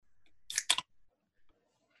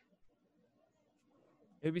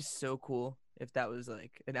It'd be so cool if that was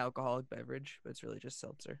like an alcoholic beverage, but it's really just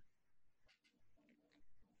seltzer.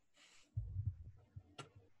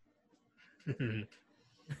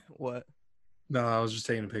 What? No, I was just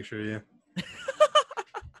taking a picture of you.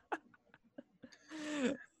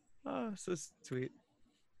 Oh, so sweet.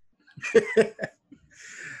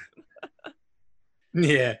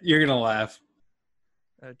 Yeah, you're gonna laugh.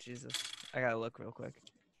 Oh, Jesus. I gotta look real quick.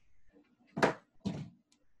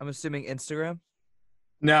 I'm assuming Instagram?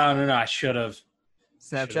 No, I should have.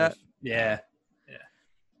 Snapchat? Yeah.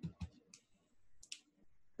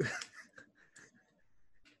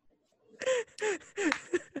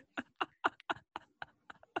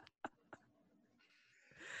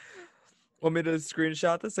 Want me to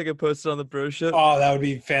screenshot this? I can post it on the bro ship. Oh, that would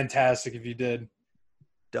be fantastic if you did.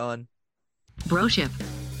 Done. Broship.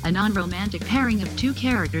 A non-romantic pairing of two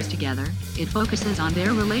characters together, it focuses on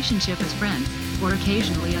their relationship as friends, or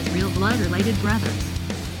occasionally as real blood-related brothers.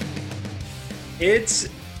 It's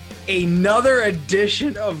another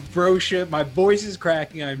edition of Broship. My voice is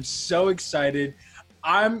cracking. I'm so excited.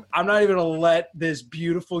 I'm not even gonna let this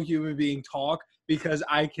beautiful human being talk because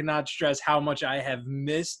I cannot stress how much I have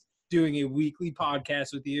missed doing a weekly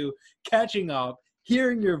podcast with you, catching up,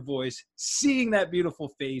 hearing your voice, seeing that beautiful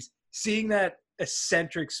face, seeing that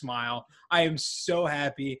eccentric smile. I am so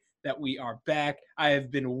happy that we are back. I have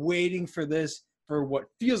been waiting for this for what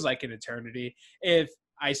feels like an eternity. If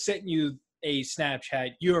I sent you a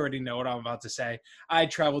Snapchat, you already know what I'm about to say. I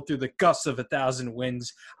traveled through the gusts of 1,000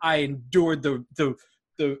 winds. I endured the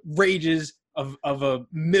rages of a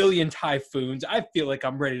million typhoons. I feel like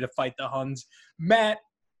I'm ready to fight the Huns. Matt,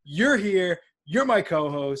 you're here. You're my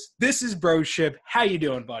co-host. This is Broship. How you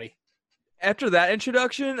doing, buddy? After that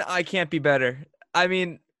introduction, I can't be better. I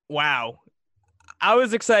mean, wow. I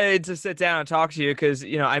was excited to sit down and talk to you because,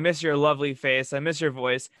 I miss your lovely face. I miss your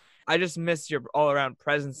voice. I just miss your all-around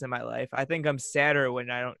presence in my life. I think I'm sadder when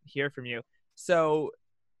I don't hear from you. So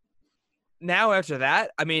now after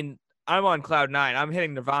that, I mean, I'm on cloud 9. I'm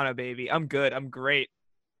hitting Nirvana, baby. I'm good. I'm great.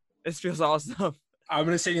 This feels awesome. I'm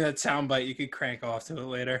going to send you that soundbite. You could crank off to it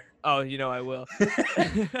later. Oh, I will.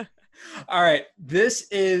 All right. This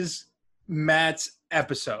is Matt's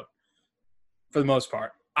episode for the most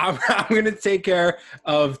part. I'm going to take care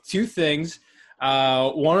of two things.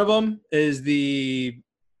 One of them is the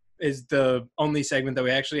only segment that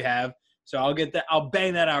we actually have. So I'll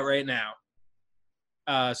bang that out right now.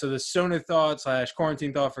 So the stoner thought /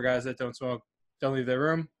 quarantine thought for guys that don't smoke, don't leave their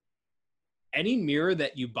room. Any mirror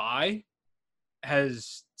that you buy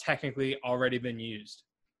has technically already been used.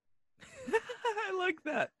 I like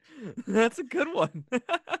that. That's a good one.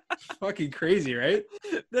 Fucking crazy, right?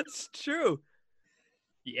 That's true.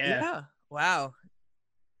 Yeah. Wow.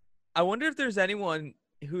 I wonder if there's anyone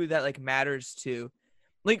who that like matters to.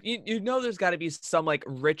 Like there's got to be some like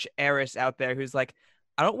rich heiress out there who's like,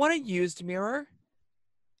 I don't want a used mirror.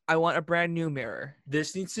 I want a brand new mirror. I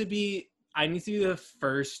need to be the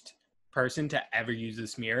first person to ever use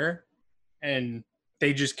this mirror, and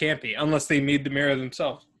they just can't be unless they made the mirror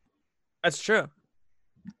themselves. That's true.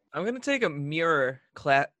 I'm going to take a mirror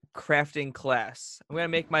crafting class. I'm going to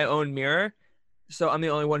make my own mirror, so I'm the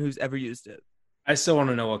only one who's ever used it. I still want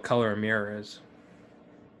to know what color a mirror is.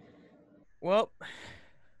 Well,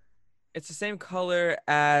 it's the same color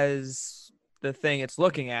as the thing it's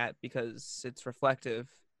looking at because it's reflective.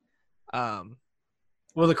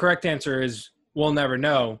 Well, the correct answer is we'll never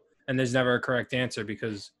know, and there's never a correct answer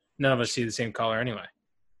because none of us see the same color anyway.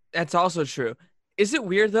 That's also true. Is it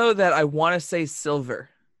weird, though, that I want to say silver?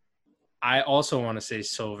 I also want to say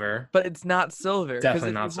silver. But it's not silver.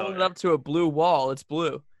 Definitely not silver. Because if you hold silver. it up to a blue wall, it's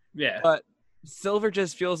blue. Yeah. But silver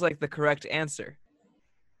just feels like the correct answer.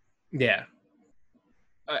 Yeah.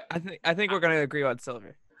 I think we're going to agree on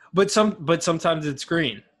silver. But sometimes it's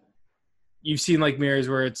green. You've seen like mirrors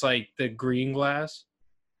where it's like the green glass.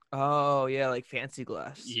 Oh, yeah, like fancy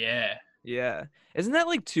glass. Yeah. Yeah. Isn't that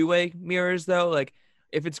like two-way mirrors, though? Like,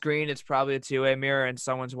 if it's green, it's probably a two-way mirror and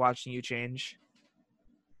someone's watching you change.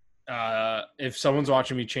 If someone's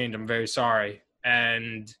watching me change, I'm very sorry.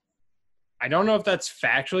 And I don't know if that's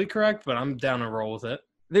factually correct, but I'm down to roll with it.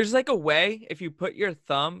 There's like a way, if you put your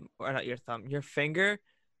finger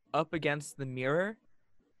up against the mirror,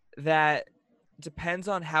 that depends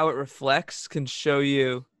on how it reflects, can show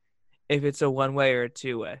you if it's a one-way or a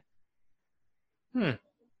two-way. But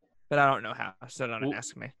I don't know how, so don't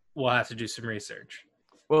ask me. We'll have to do some research.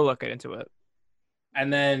 We'll look into it.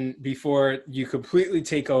 And then before you completely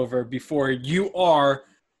take over, before you are,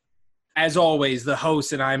 as always, the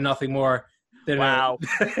host, and I am nothing more than wow.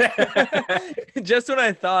 Just when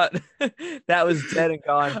I thought that was dead and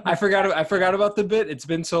gone. I forgot about the bit. It's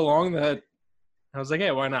been so long that I was like,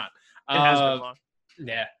 hey, why not? It has been long.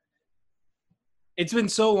 Yeah. It's been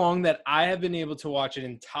so long that I have been able to watch an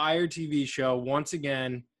entire TV show once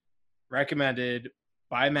again, recommended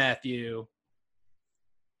by Matthew.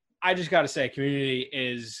 I just got to say, Community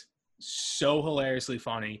is so hilariously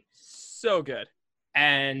funny. So good.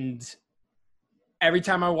 And every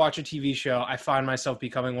time I watch a TV show, I find myself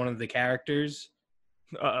becoming one of the characters.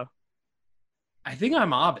 Uh-oh. I think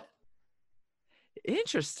I'm Abed.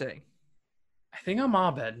 Interesting. I think I'm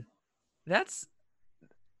Abed.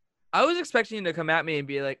 I was expecting you to come at me and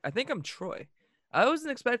be like, I think I'm Troy. I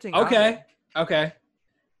wasn't expecting. Okay. Abed. Okay.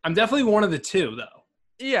 I'm definitely one of the two, though.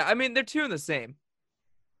 Yeah, I mean, they're two and the same.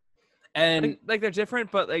 And like they're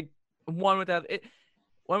different, but like one without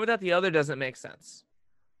the other doesn't make sense.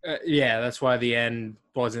 yeah, that's why the end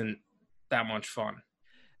wasn't that much fun.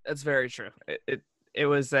 That's very true. It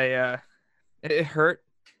was it hurt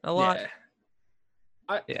a lot.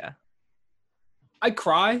 Yeah. I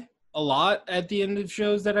cry a lot at the end of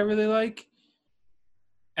shows that I really like.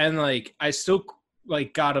 And like I still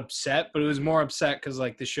like got upset, but it was more upset because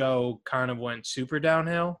like the show kind of went super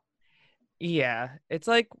downhill. Yeah. It's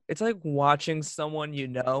like watching someone you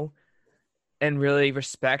know and really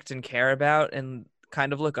respect and care about and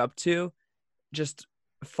kind of look up to just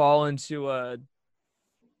fall into a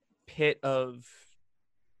pit of,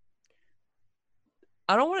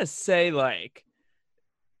 I don't want to say like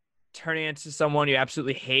turning into someone you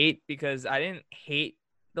absolutely hate, because I didn't hate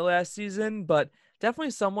the last season, but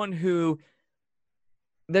definitely someone who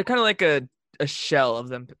they're kind of like a shell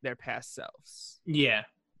of their past selves. Yeah.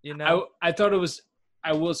 You know, I thought it was,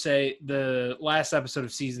 I will say the last episode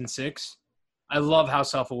of season 6, I love how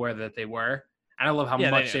self-aware that they were. And I love how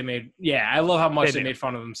much they made. Yeah. I love how much they made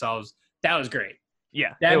fun of themselves. That was great.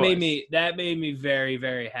 Yeah. That made me very,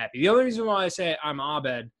 very happy. The only reason why I say I'm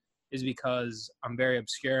Abed is because I'm very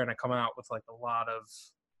obscure and I come out with like a lot of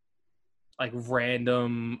like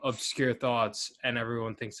random obscure thoughts and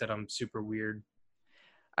everyone thinks that I'm super weird.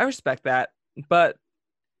 I respect that. But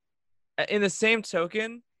in the same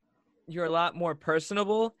token, you're a lot more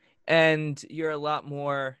personable and you're a lot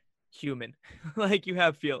more human. Like you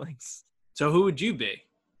have feelings. So who would you be?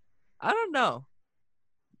 I don't know.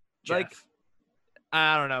 Jeff. Like,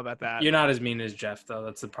 I don't know about that. You're not as mean as Jeff, though.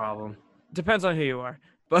 That's the problem. Depends on who you are.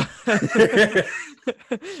 But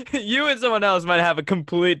you and someone else might have a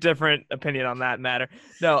complete different opinion on that matter.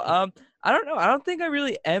 No, I don't know. I don't think I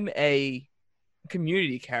really am a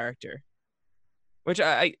Community character. Which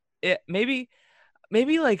maybe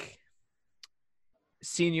like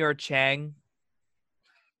Senior Chang.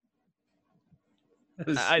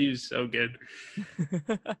 He was so good.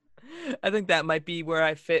 I think that might be where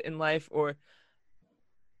I fit in life, or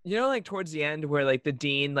like towards the end where like the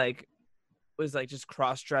dean like was like just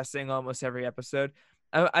cross-dressing almost every episode.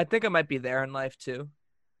 I think I might be there in life too.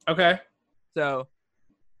 Okay. So,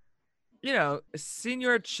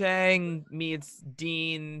 Senior Chang meets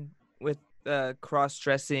Dean with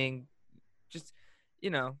cross-dressing, just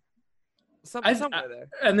somewhere there.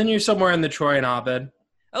 And then you're somewhere in the Troy and Abed.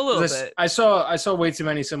 A little bit. I saw way too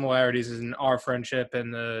many similarities in our friendship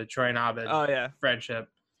and the Troy and Abed friendship.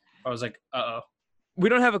 I was like, uh-oh. We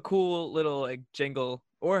don't have a cool little like jingle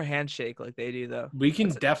or a handshake like they do, though. We can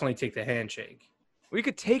definitely take the handshake. We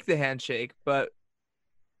could take the handshake, but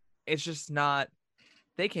it's just not.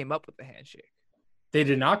 They came up with the handshake. They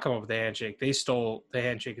did not come up with the handshake. They stole the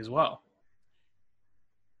handshake as well.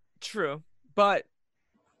 True, but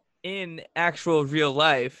in actual real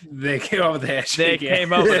life, they came up with the handshake. They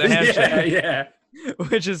came up with a handshake. yeah,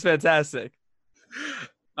 which is fantastic.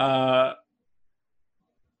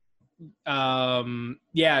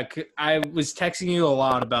 Yeah, I was texting you a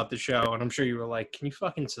lot about the show, and I'm sure you were like, "Can you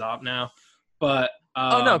fucking stop now?" But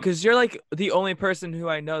oh no, because you're like the only person who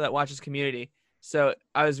I know that watches Community, so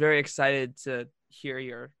I was very excited to hear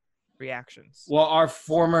your reactions. Well, our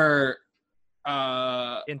former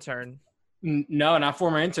intern. No, not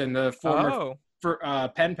former intern. The former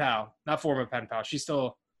pen pal, not former pen pal. She's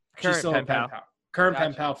still a pen pal. Current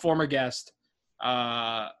pen pal, former guest.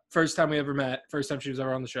 First time we ever met. First time she was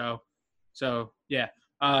ever on the show. So yeah,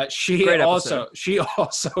 great episode.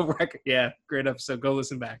 Great episode. Go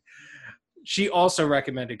listen back. She also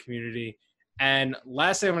recommended Community. And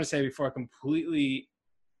last thing I'm going to say before I completely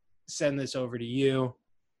send this over to you,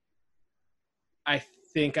 I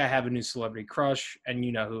think I have a new celebrity crush, and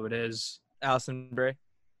you know who it is. Allison Brie.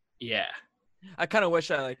 Yeah. I kind of wish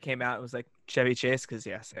I like came out and was like Chevy Chase, because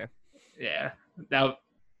same. Yeah. Now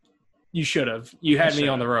you should have. You had me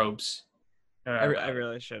on the ropes. I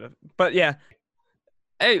really should have. But yeah.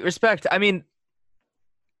 Hey, respect. I mean,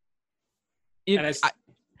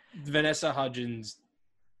 Vanessa Hudgens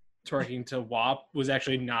twerking to WAP was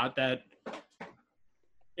actually not that.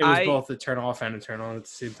 It was both a turn off and a turn on at the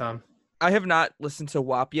same time. I have not listened to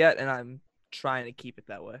WAP yet, and I'm trying to keep it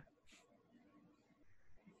that way.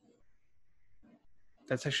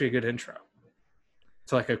 That's actually a good intro.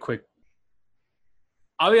 It's like a quick.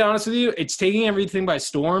 I'll be honest with you, it's taking everything by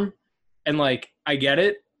storm, and like I get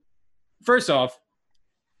it. First off,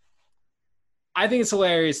 I think it's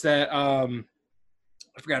hilarious that I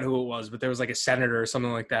forgot who it was, but there was like a senator or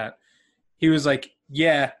something like that. He was like,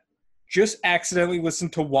 "Yeah, just accidentally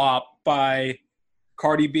listened to WAP by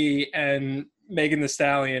Cardi B and Megan Thee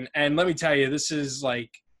Stallion." And let me tell you, this is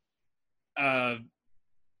like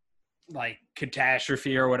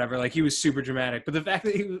catastrophe or whatever. Like he was super dramatic. But the fact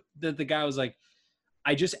that the guy was like,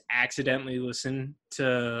 I just accidentally listened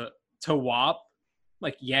to WAP.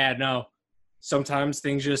 Like, yeah, no. Sometimes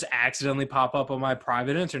things just accidentally pop up on my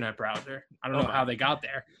private internet browser. I don't know how they got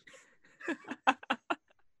there.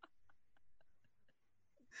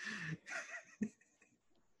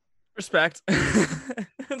 Respect.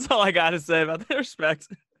 That's all I got to say about that. Respect.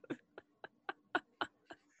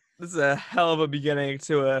 This is a hell of a beginning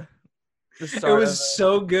to a. It was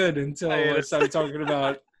so good until I started talking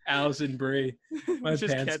about Allison Brie. My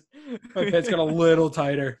pants got a little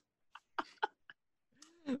tighter.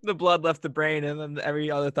 The blood left the brain, and then every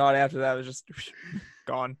other thought after that was just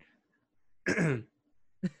gone.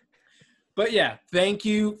 But yeah, thank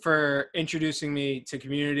you for introducing me to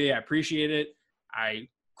Community. I appreciate it. I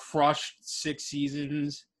crushed 6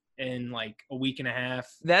 seasons in like a week and a half.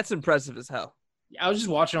 That's impressive as hell. I was just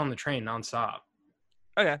watching on the train nonstop.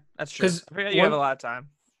 Okay, that's true. I forget you have a lot of time.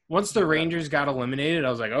 Once the Rangers got eliminated, I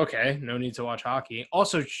was like, okay, no need to watch hockey.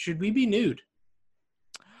 Also, should we be nude?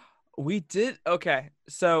 We did. Okay,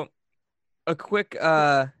 so a quick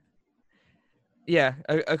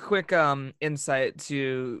insight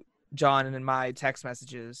to John and my text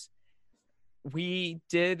messages. We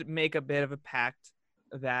did make a bit of a pact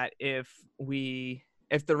that if the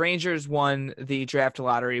Rangers won the draft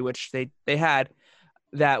lottery, which they had,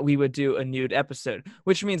 that we would do a nude episode,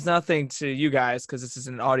 which means nothing to you guys because this is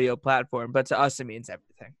an audio platform, but to us it means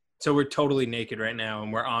everything. So we're totally naked right now,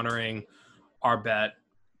 and we're honoring our bet.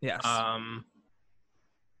 Yes.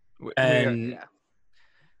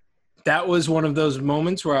 That was one of those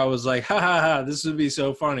moments where I was like, ha ha ha, this would be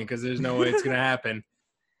so funny because there's no way it's going to happen.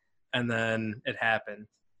 And then it happened.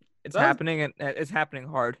 It's happening, and it's happening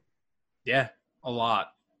hard. Yeah, a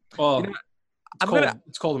lot. Well,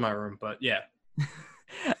 it's cold in my room, but yeah.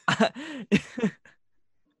 I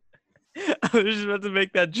was just about to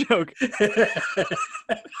make that joke.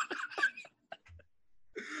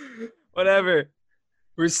 Whatever.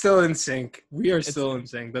 We're still in sync. We are still in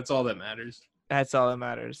sync. That's all that matters. That's all that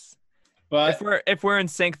matters. But if we're in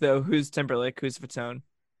sync though, who's Timberlake? Who's Fatone?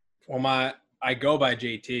 Well, I go by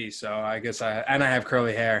JT, so I guess I have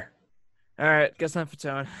curly hair. All right, guess I'm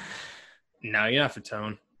Fatone. No, you're not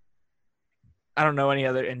Fatone. I don't know any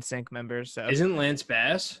other NSYNC members. So. Isn't Lance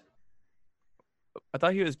Bass? I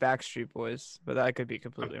thought he was Backstreet Boys, but I could be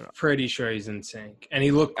completely wrong. Pretty sure he's in sync, and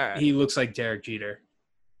he looks like Derek Jeter.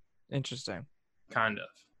 Interesting. Kind of.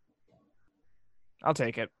 I'll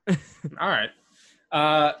take it. All right.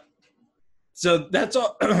 So that's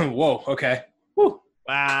all. Whoa. Okay. Woo.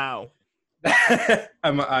 Wow.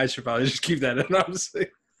 I should probably just keep that in, honestly.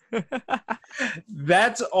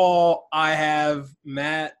 That's all I have.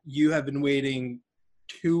 Matt, you have been waiting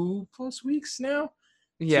 2+ weeks now.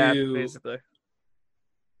 Yeah, basically.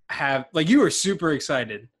 You were super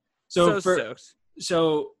excited. So stoked.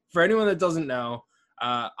 So for anyone that doesn't know,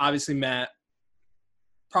 obviously Matt,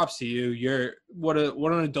 props to you. You're what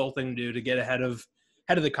an adult thing to do to get ahead of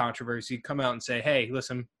the controversy. Come out and say, hey,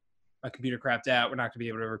 listen, my computer crapped out. We're not going to be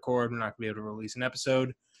able to record. We're not going to be able to release an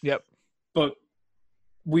episode. Yep. But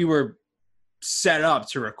we were set up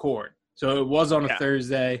to record. So it was on a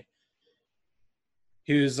Thursday.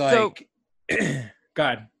 He was like,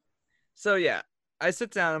 God. So, yeah, I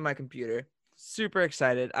sit down on my computer, super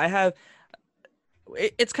excited.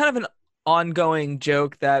 It's kind of an ongoing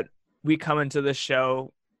joke that we come into the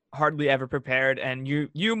show hardly ever prepared. And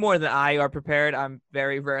you more than I are prepared. I'm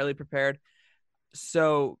very rarely prepared.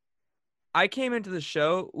 So I came into the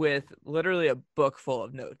show with literally a book full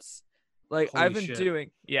of notes. Like Holy I've been shit.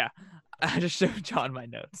 doing, I just showed John my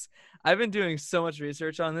notes. I've been doing so much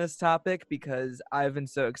research on this topic because I've been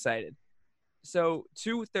so excited. So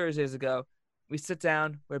 2 Thursdays ago, we sit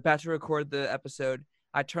down, we're about to record the episode.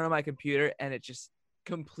 I turn on my computer and it just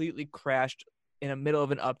completely crashed in the middle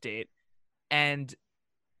of an update. And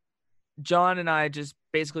John and I just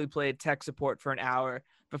basically played tech support for an hour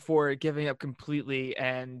before giving up completely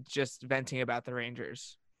and just venting about the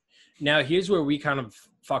Rangers. Now, here's where we kind of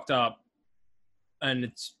fucked up, and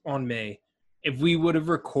it's on me. If we would have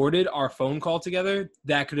recorded our phone call together,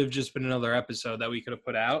 that could have just been another episode that we could have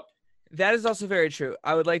put out. That is also very true.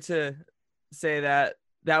 I would like to say that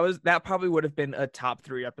probably would have been a top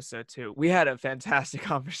 3 episode too. We had a fantastic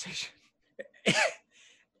conversation.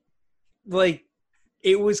 Like,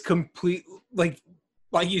 it was complete. Like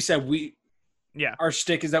you said, our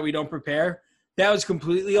shtick is that we don't prepare. That was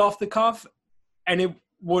completely off the cuff, and it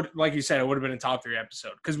would, like you said, it would have been a top 3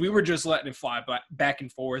 episode because we were just letting it fly back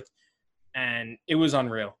and forth, and it was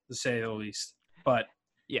unreal to say the least. But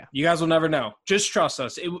yeah, you guys will never know. Just trust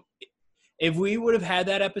us. If we would have had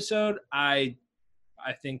that episode, I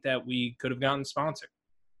think that we could have gotten sponsored.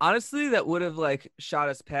 Honestly, that would have like shot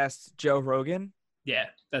us past Joe Rogan. Yeah,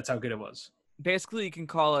 that's how good it was. Basically, you can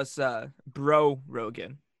call us Bro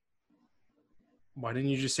Rogan. Why didn't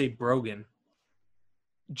you just say Brogan?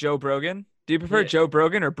 Joe Brogan? Do you prefer Joe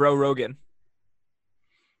Brogan or Bro Rogan?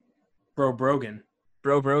 Bro Brogan.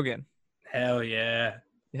 Bro Brogan. Hell yeah.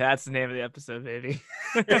 Yeah, that's the name of the episode, baby.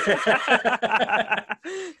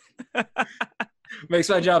 Makes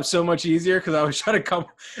my job so much easier because I was trying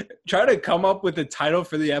to come up with the title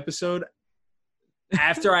for the episode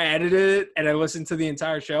after I edited it and I listened to the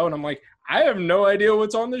entire show, and I'm like, I have no idea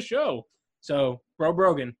what's on the show. So, Bro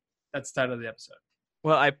Brogan, that's the title of the episode.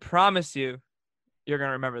 Well, I promise you're going to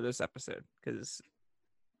remember this episode because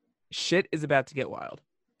shit is about to get wild.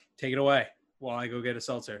 Take it away while I go get a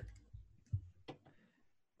seltzer.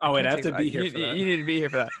 Oh, wait, I have to be here for that. You need to be here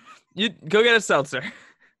for that. You go get a seltzer.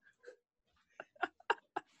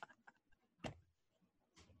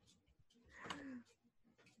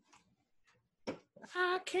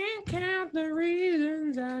 I can't count the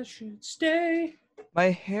reasons I should stay. My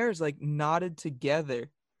hair is like knotted together.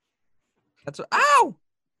 That's what. Ow!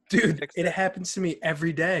 Dude, it happens to me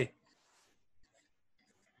every day.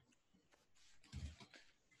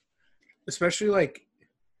 Especially like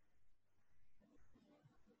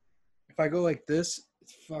if I go like this,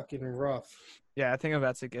 it's fucking rough. Yeah, I think I'm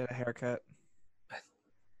about to get a haircut.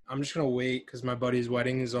 I'm just going to wait because my buddy's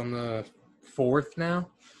wedding is on the 4th now,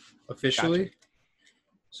 officially. Gotcha.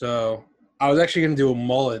 So I was actually going to do a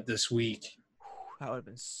mullet this week. That would have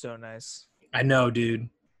been so nice. I know, dude.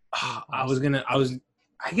 I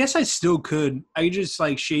guess I still could. I could just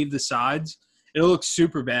like shave the sides. It'll look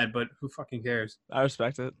super bad, but who fucking cares? I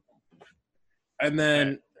respect it. And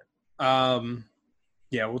then,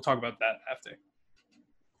 yeah, we'll talk about that after.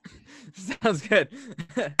 Sounds good.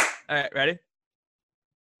 All right, ready?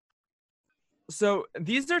 So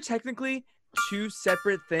these are technically 2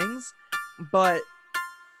 separate things, but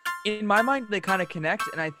in my mind, they kind of connect,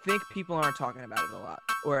 and I think people aren't talking about it a lot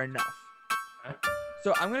or enough. Okay.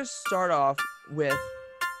 So I'm going to start off with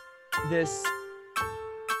this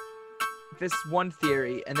one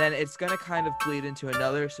theory, and then it's going to kind of bleed into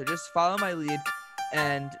another. So just follow my lead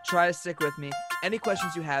and try to stick with me. Any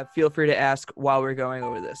questions you have, feel free to ask while we're going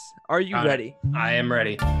over this. Are you ready? I am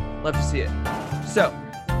ready. Love to see it. So,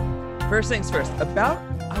 first things first. I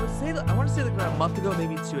want to say like about a month ago,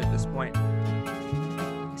 maybe 2 at this point,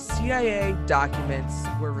 CIA documents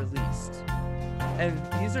were released. And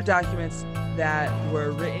these are documents that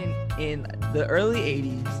were written in the early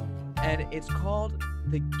 80s, and it's called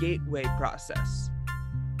the Gateway Process.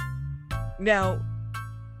 Now,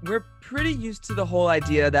 we're pretty used to the whole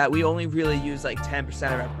idea that we only really use like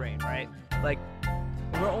 10% of our brain, right? Like,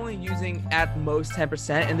 we're only using at most 10%,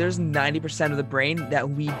 and there's 90% of the brain that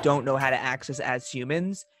we don't know how to access as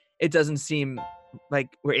humans. It doesn't seem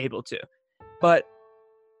like we're able to. But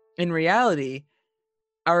in reality,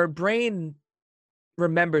 our brain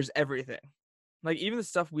remembers everything. Like, even the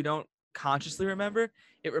stuff we don't consciously remember,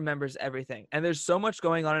 it remembers everything. And there's so much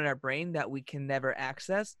going on in our brain that we can never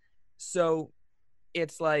access. So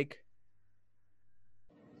it's like,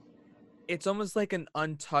 it's almost like an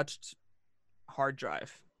untouched hard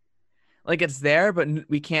drive. Like, it's there, but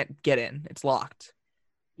we can't get in. It's locked.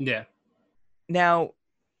 Yeah. Now,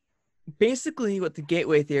 basically what the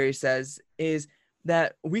gateway theory says is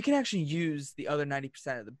that we can actually use the other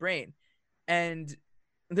 90% of the brain. And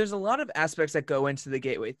there's a lot of aspects that go into the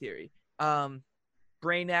gateway theory.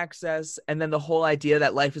 Brain access, and then the whole idea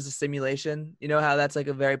that life is a simulation. You know how that's like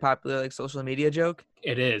a very popular like social media joke?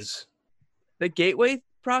 It is. The gateway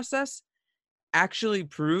process actually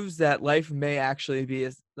proves that life may actually be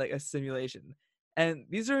like a simulation. And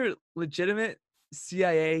these are legitimate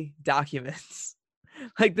CIA documents.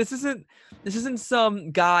 Like, this isn't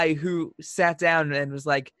some guy who sat down and was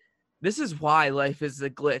like, this is why life is a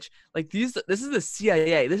glitch. Like, this is the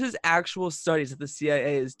CIA. This is actual studies that the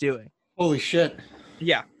CIA is doing. Holy shit.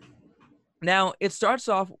 Yeah. Now, it starts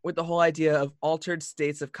off with the whole idea of altered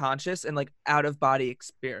states of conscious and like out of body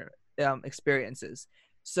experiences.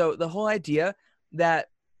 So, the whole idea that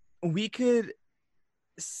we could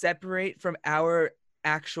separate from our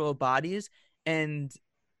actual bodies and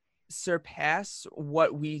surpass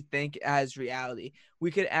what we think as reality.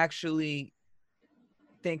 We could actually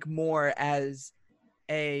think more as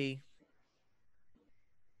a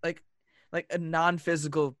like a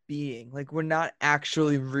non-physical being. Like we're not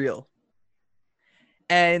actually real.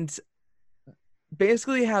 And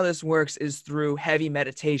basically how this works is through heavy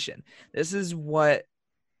meditation. This is basically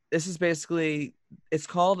it's basically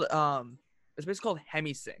called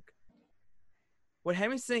hemisync. What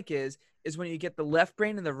hemisync is when you get the left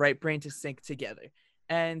brain and the right brain to sync together.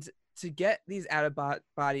 And to get these out of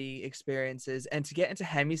body experiences and to get into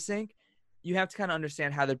hemisync, you have to kind of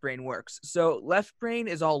understand how the brain works. So left brain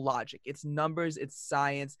is all logic. It's numbers, it's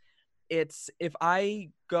science. It's if I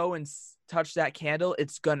go and touch that candle,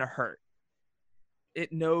 it's gonna hurt.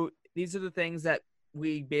 These are the things that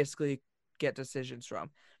we basically get decisions from.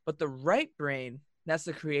 But the right brain, that's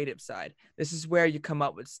the creative side. This is where you come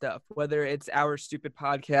up with stuff, whether it's our stupid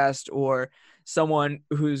podcast or someone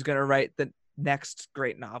who's going to write the next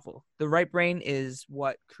great novel. The right brain is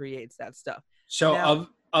what creates that stuff. So Now,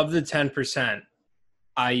 of the 10%,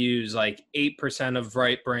 I use like 8% of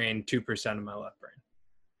right brain, 2% of my left brain.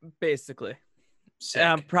 basically, Sick.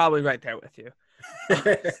 I'm probably right there with you.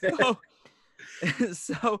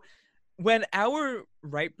 So when our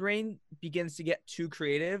right brain begins to get too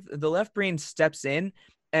creative, the left brain steps in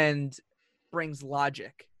and brings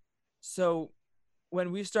logic. So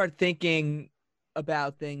when we start thinking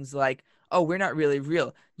about things like, oh, we're not really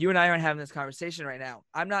real. You and I aren't having this conversation right now.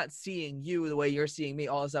 I'm not seeing you the way you're seeing me.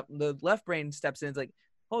 All this up. The left brain steps in. It's like,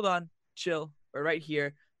 hold on, chill. We're right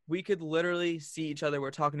here. We could literally see each other.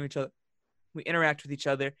 We're talking to each other. We interact with each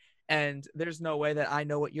other. And there's no way that I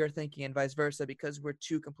know what you're thinking and vice versa because we're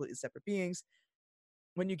two completely separate beings.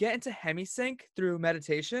 When you get into hemisync through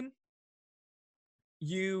meditation,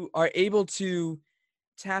 you are able to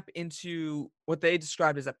tap into what they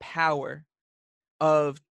described as a power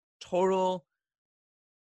of total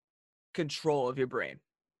control of your brain.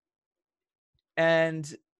 And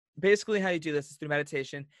basically how you do this is through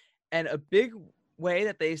meditation. And a big way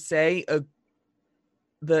that they say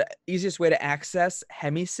the easiest way to access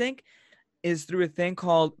hemisync is through a thing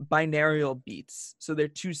called binaural beats. So they're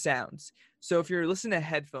two sounds. So if you're listening to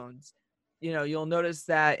headphones, you'll notice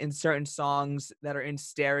that in certain songs that are in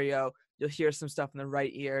stereo, you'll hear some stuff in the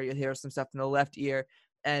right ear, you'll hear some stuff in the left ear,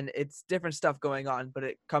 and it's different stuff going on, but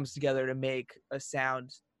it comes together to make a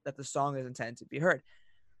sound that the song is intended to be heard.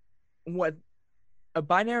 What a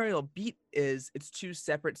binaural beat is, it's two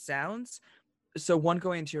separate sounds. So one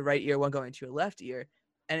going into your right ear, one going into your left ear.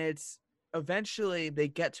 And it's eventually they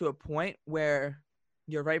get to a point where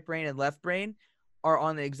your right brain and left brain are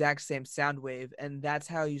on the exact same sound wave. And that's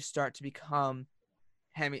how you start to become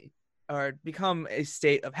a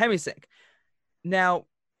state of hemisync. Now,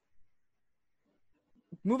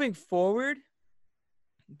 moving forward,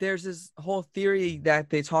 there's this whole theory that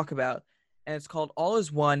they talk about, and it's called all is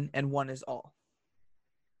one and one is all.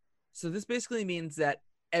 So this basically means that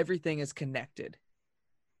everything is connected.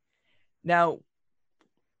 Now,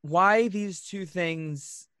 why these two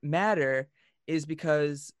things matter is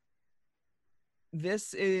because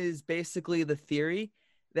this is basically the theory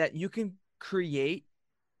that you can create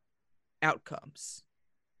outcomes.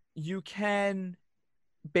 You can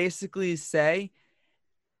basically say,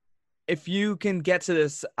 if you can get to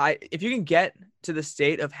the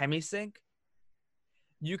state of hemisync,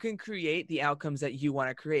 you can create the outcomes that you want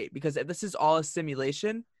to create, because this is all a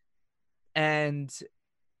simulation and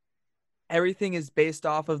everything is based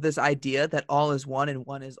off of this idea that all is one and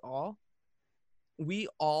one is all. We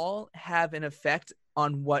all have an effect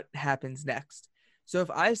on what happens next. So if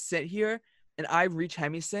I sit here and I reach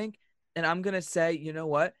hemisync and I'm going to say, you know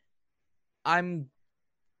what,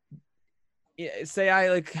 say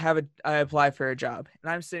I apply for a job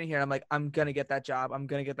and I'm sitting here and I'm like, I'm going to get that job.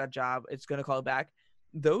 It's going to call back.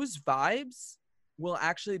 Those vibes will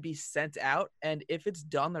actually be sent out. And if it's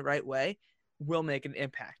done the right way, will make an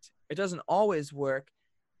impact. It doesn't always work,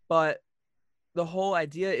 but the whole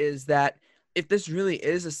idea is that if this really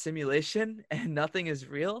is a simulation and nothing is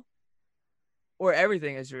real, or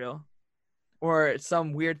everything is real, or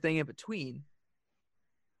some weird thing in between,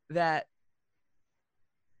 that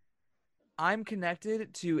I'm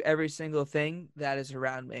connected to every single thing that is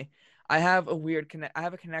around me. I have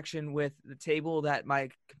a connection with the table that my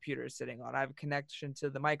computer is sitting on. I have a connection to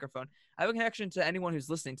the microphone. I have a connection to anyone who's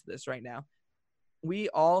listening to this right now. We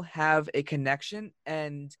all have a connection,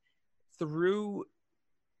 and through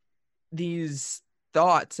these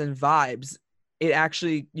thoughts and vibes,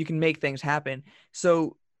 you can make things happen.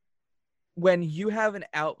 So when you have an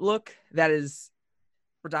outlook that is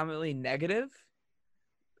predominantly negative,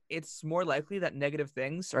 it's more likely that negative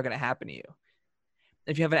things are going to happen to you.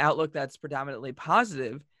 If you have an outlook that's predominantly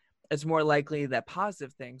positive, it's more likely that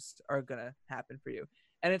positive things are going to happen for you.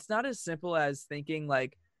 And it's not as simple as thinking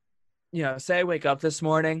like, say I wake up this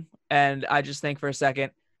morning and I just think for a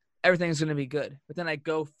second, everything's going to be good. But then I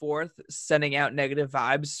go forth sending out negative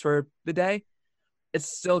vibes for the day.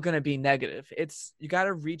 It's still going to be negative. You got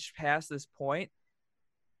to reach past this point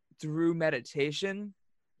through meditation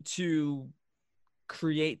to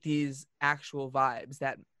create these actual vibes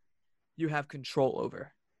that you have control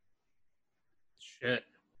over. Shit.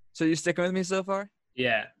 So you sticking with me so far?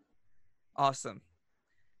 Yeah. Awesome.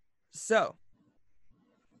 So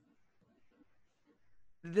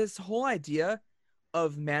this whole idea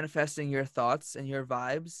of manifesting your thoughts and your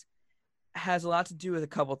vibes has a lot to do with a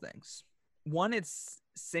couple things. One, it's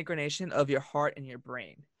synchronization of your heart and your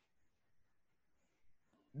brain.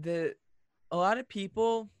 A lot of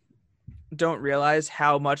people don't realize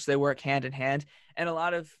how much they work hand in hand. And a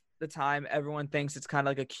lot of the time, everyone thinks it's kind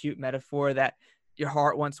of like a cute metaphor that your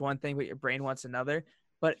heart wants one thing, but your brain wants another.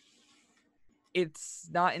 But it's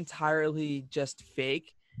not entirely just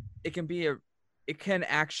fake. It can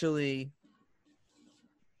actually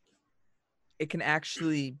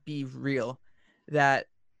be real, that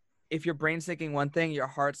if your brain's thinking one thing, your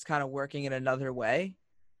heart's kind of working in another way,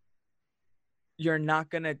 you're not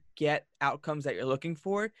going to get outcomes that you're looking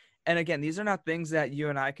for. And again, these are not things that you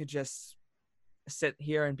and I could just sit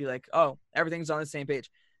here and be like, oh, everything's on the same page.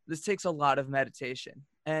 This takes a lot of meditation.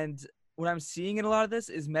 And what I'm seeing in a lot of this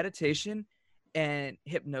is meditation and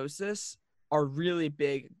hypnosis are really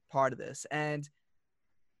big part of this. And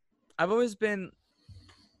I've always been,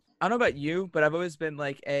 I don't know about you, but I've always been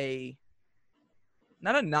like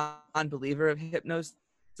not a non-believer of hypnosis,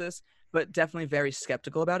 but definitely very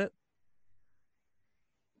skeptical about it.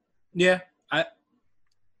 Yeah. I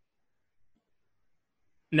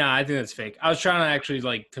think that's fake. I was trying to actually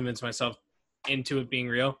like convince myself into it being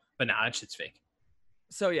real, but that shit's fake.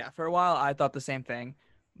 So yeah, for a while I thought the same thing,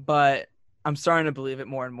 but I'm starting to believe it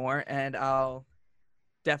more and more, and I'll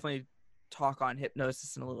definitely talk on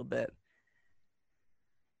hypnosis in a little bit.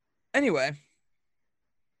 Anyway,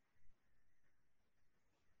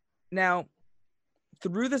 now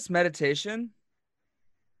through this meditation,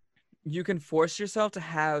 you can force yourself to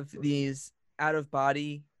have these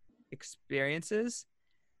out-of-body experiences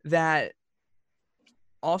that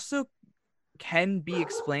also can be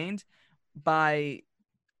explained by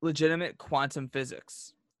legitimate quantum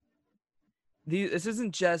physics. This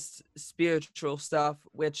isn't just spiritual stuff,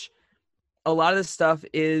 which a lot of this stuff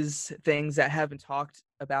is things that have been talked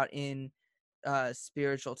about in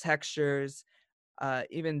spiritual textures,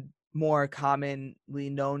 even more commonly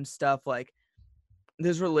known stuff like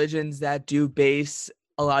there's religions that do base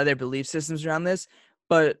a lot of their belief systems around this.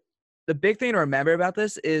 But the big thing to remember about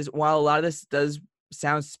this is while a lot of this does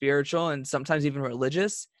sound spiritual and sometimes even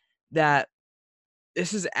religious, that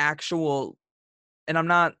this is actual, and I'm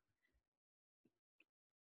not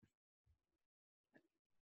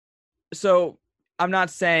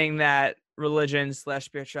saying that religion /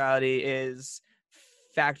 spirituality is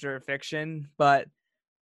fact or fiction, but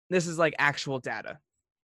this is like actual data.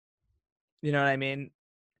 You know what I mean?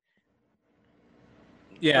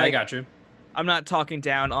 Yeah, like, I got you. I'm not talking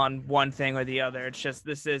down on one thing or the other. It's just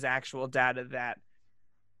this is actual data that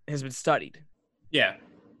has been studied. Yeah.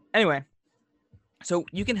 Anyway, so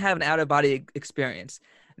you can have an out-of-body experience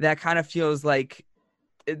that kind of feels like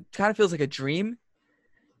a dream.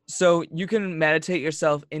 So you can meditate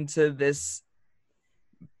yourself into this,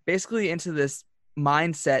 basically into this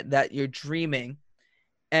mindset that you're dreaming,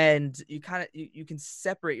 and you can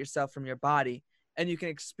separate yourself from your body and you can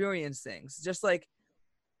experience things. Just like,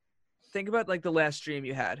 think about like the last dream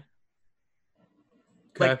you had.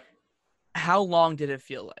 Okay. Like, how long did it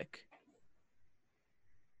feel like?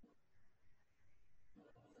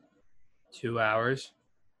 2 hours.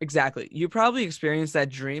 Exactly. You probably experienced that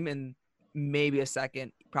dream in maybe a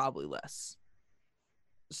second, probably less.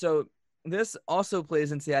 So this also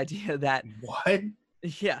plays into the idea that What?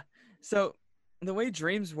 Yeah. So the way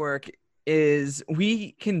dreams work is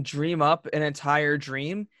we can dream up an entire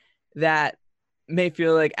dream that may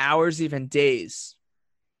feel like hours, even days,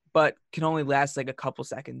 but can only last like a couple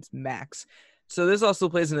seconds max. So this also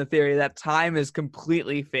plays in the theory that time is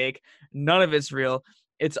completely fake. None of it's real.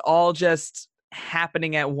 It's all just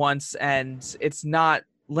happening at once, and it's not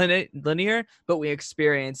linear, but we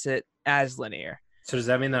experience it as linear. So does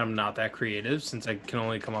that mean that I'm not that creative since I can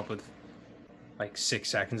only come up with Like 6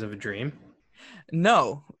 seconds of a dream?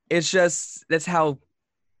 No, it's just that's how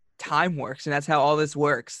time works, and that's how all this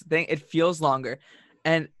works. It feels longer,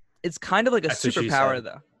 and it's kind of like a That's what she superpower, said.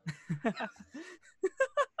 though.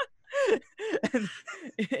 And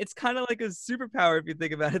it's kind of like a superpower if you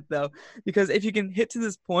think about it, though, because if you can hit to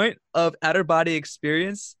this point of outer body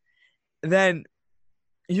experience, then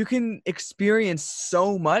you can experience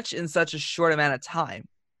so much in such a short amount of time.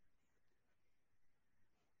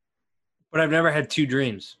 But I've never had 2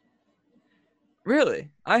 dreams.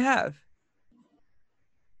 Really, I have.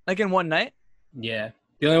 Like in one night. Yeah.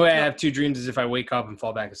 The only way I No. have 2 dreams is if I wake up and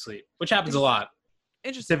fall back asleep, which happens a lot.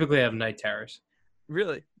 Interesting. Typically, I have night terrors.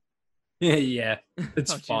 Really. Yeah,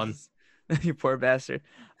 it's Oh, fun. Jesus. You poor bastard.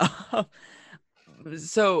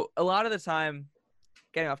 So a lot of the time,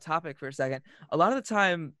 getting off topic for a second, a lot of the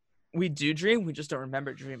time we do dream, we just don't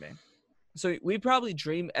remember dreaming. So we probably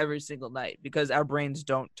dream every single night because our brains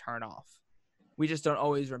don't turn off. We just don't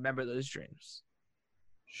always remember those dreams.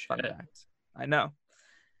 Fun Shit. fact. I know.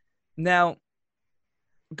 Now,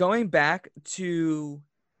 going back to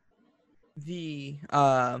the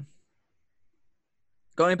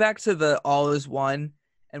all is one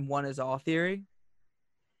and one is all theory,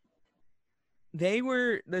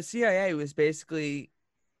 the CIA was basically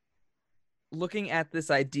looking at this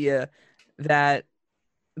idea that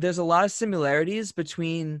there's a lot of similarities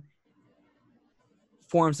between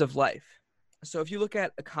forms of life. So if you look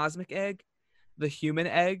at a cosmic egg, the human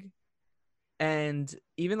egg, and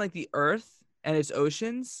even like the earth and its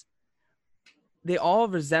oceans, they all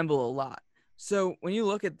resemble a lot. So when you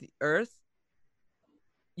look at the earth,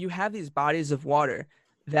 you have these bodies of water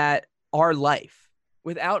that are life.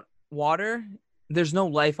 Without water, there's no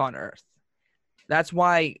life on Earth. That's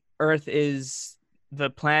why Earth is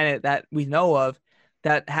the planet that we know of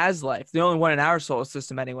that has life, the only one in our solar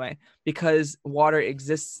system anyway, because water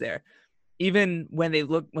exists there. Even when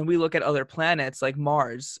we look at other planets like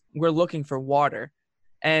Mars, we're looking for water.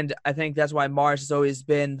 And I think that's why Mars has always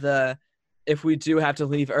been if we do have to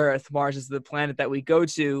leave Earth, Mars is the planet that we go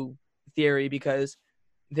to theory, because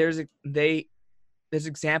there's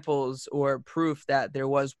examples or proof that there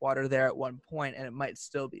was water there at one point and it might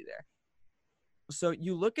still be there. So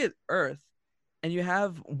you look at Earth and you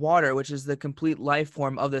have water, which is the complete life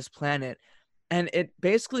form of this planet, and it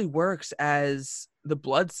basically works as the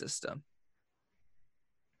blood system.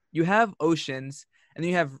 You have oceans, and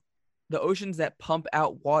you have the oceans that pump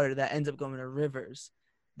out water that ends up going to rivers,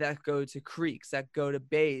 that go to creeks, that go to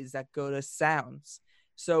bays, that go to sounds.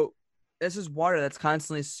 So this is water that's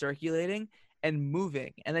constantly circulating and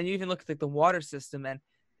moving. And then you even look at like the water system, and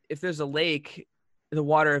if there's a lake, the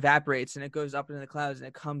water evaporates and it goes up into the clouds and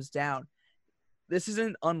it comes down. This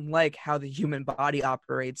isn't unlike how the human body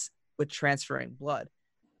operates with transferring blood.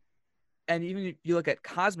 And even if you look at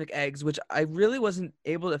cosmic eggs, which I really wasn't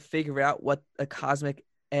able to figure out what a cosmic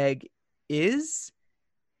egg is,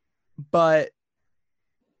 but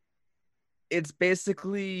it's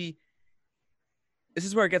basically, this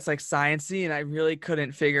is where it gets like sciencey and I really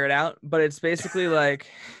couldn't figure it out, but it's basically like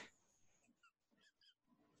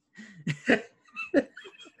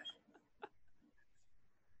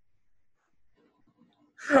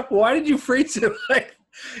Why did you phrase it like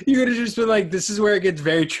you could have just been like, this is where it gets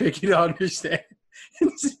very tricky to understand?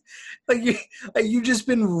 you just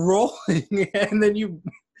been rolling and then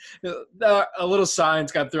a little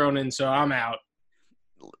science got thrown in, so I'm out.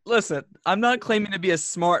 Listen, I'm not claiming to be a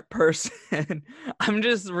smart person. I'm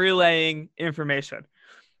just relaying information.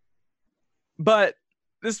 But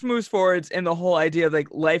this moves forwards in the whole idea of like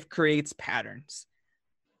life creates patterns.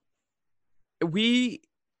 We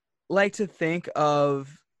like to think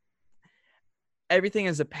of everything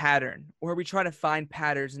as a pattern, or we try to find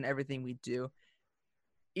patterns in everything we do.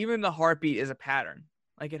 Even the heartbeat is a pattern.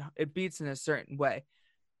 Like it beats in a certain way.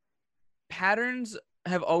 Patterns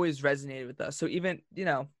have always resonated with us. So even,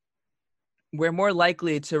 we're more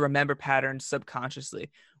likely to remember patterns subconsciously.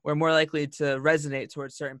 We're more likely to resonate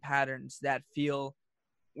towards certain patterns that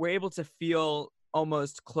we're able to feel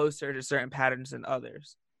almost closer to certain patterns than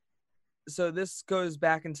others. So this goes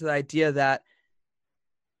back into the idea that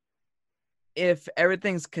if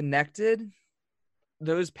everything's connected,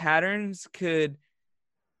 those patterns could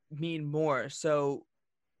mean more. So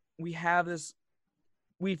we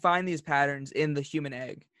find these patterns in the human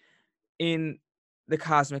egg, in the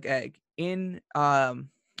cosmic egg, in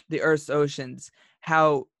the Earth's oceans,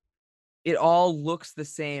 how it all looks the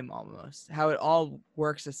same almost, how it all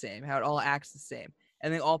works the same, how it all acts the same,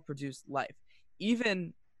 and they all produce life.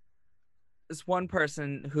 Even this one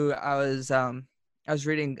person who I was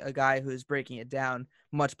reading, a guy who's breaking it down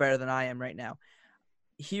much better than I am right now.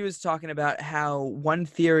 He was talking about how one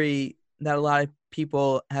theory that a lot of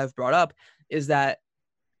people have brought up is that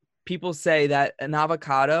people say that an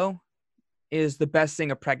avocado is the best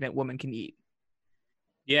thing a pregnant woman can eat.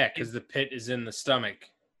 Yeah, because the pit is in the stomach.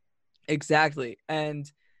 Exactly. And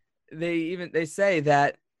they say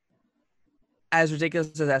that, as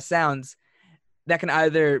ridiculous as that sounds, that can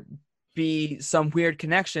either be some weird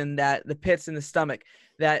connection that the pit's in the stomach,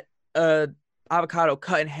 that a avocado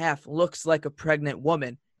cut in half looks like a pregnant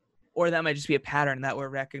woman, or that might just be a pattern that we're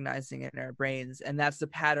recognizing in our brains. And that's the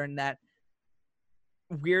pattern that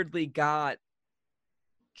weirdly got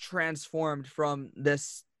transformed from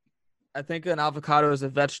this. I think an avocado is a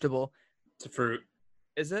vegetable. It's a fruit.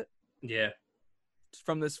 Is it? Yeah.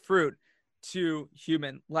 From this fruit to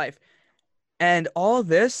human life. And all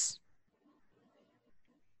this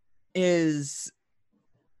is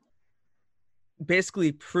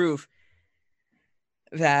basically proof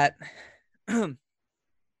that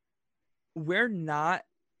we're not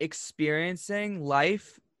experiencing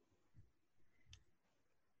life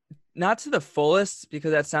not to the fullest,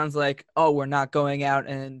 because that sounds like, oh, we're not going out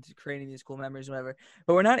and creating these cool memories or whatever,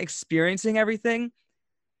 but we're not experiencing everything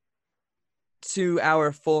to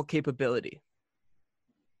our full capability.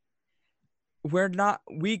 We're not,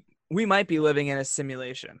 we might be living in a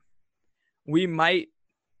simulation. We might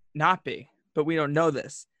not be, but we don't know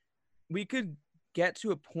this. We could get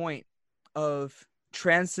to a point of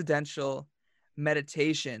transcendental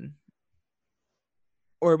meditation,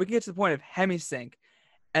 or we can get to the point of hemisync,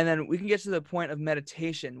 and then we can get to the point of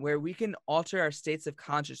meditation where we can alter our states of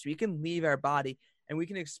consciousness. We can leave our body and we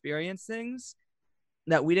can experience things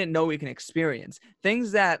that we didn't know we can experience.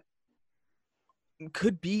 Things that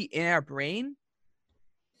could be in our brain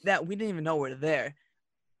that we didn't even know were there.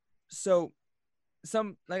 So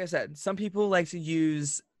like I said, some people like to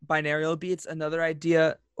use binaural beats. Another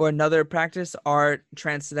idea or another practice are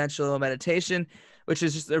transcendental meditation, which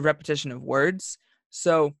is just a repetition of words.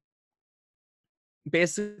 So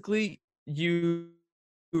basically, you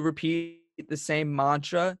repeat the same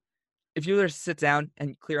mantra. If you were to sit down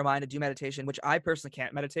and clear your mind and do meditation, which I personally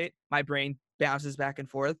can't meditate, my brain bounces back and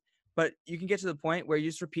forth, but you can get to the point where you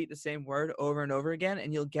just repeat the same word over and over again,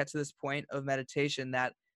 and you'll get to this point of meditation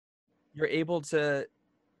that you're able to,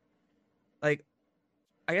 like,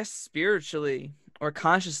 I guess spiritually or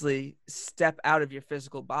consciously step out of your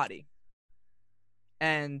physical body.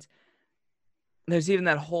 And there's even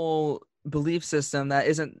that whole belief system that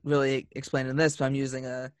isn't really explained in this, but I'm using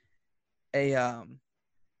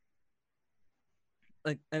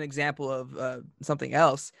like an example of something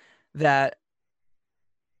else, that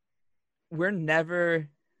we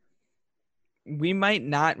might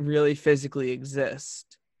not really physically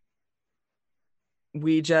exist.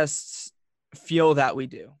 We just feel that we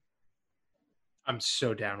do. I'm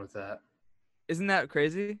so down with that. Isn't that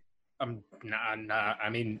crazy? I'm not. I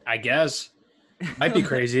mean, I guess might be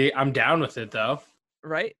crazy. I'm down with it though.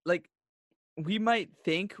 Right? Like, we might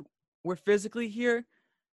think we're physically here,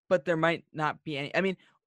 but there might not be any. I mean,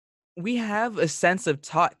 we have a sense of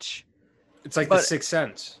touch. It's like the Sixth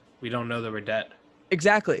Sense. We don't know that we're dead.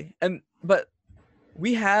 Exactly. But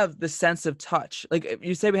we have the sense of touch. Like, if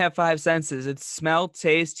you say we have 5 senses, it's smell,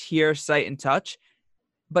 taste, hear, sight, and touch.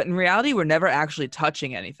 But in reality, we're never actually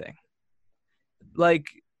touching anything. Like,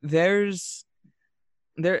 when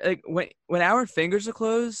our fingers are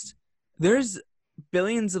closed, there's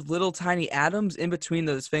billions of little tiny atoms in between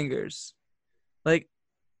those fingers. Like,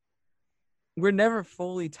 we're never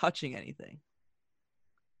fully touching anything.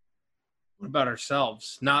 What about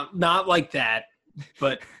ourselves? Not like that,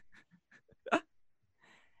 but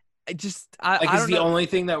is the only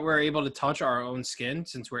thing that we're able to touch our own skin,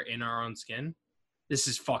 since we're in our own skin. This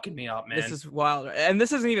is fucking me up, man. This is wild. And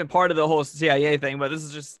this isn't even part of the whole CIA thing, but this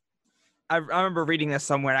is just, I remember reading this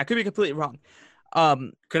somewhere. I could be completely wrong.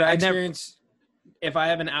 Could I experience, if I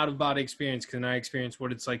have an out-of-body experience, can I experience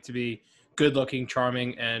what it's like to be good-looking,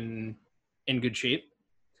 charming, and in good shape?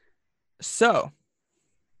 So.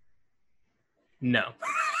 No.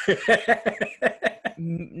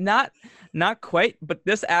 Not quite, but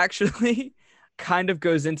this actually kind of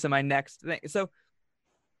goes into my next thing. So,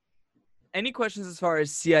 any questions as far as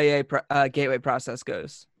CIA gateway process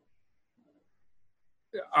goes?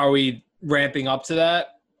 Are we ramping up to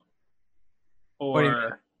that?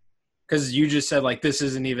 Or because you just said like this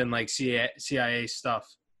isn't even like CIA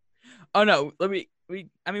stuff. Oh no, we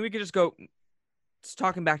could just go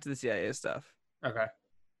talking back to the CIA stuff. Okay.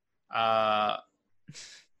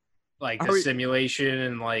 Like the simulation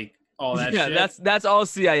and like all that shit. Yeah, that's all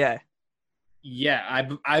CIA. Yeah,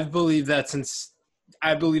 I've believed that since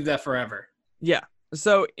I believe that forever. Yeah.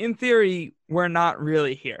 So in theory, we're not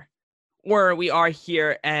really here. Or we are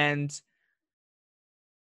here and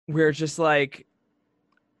we're just like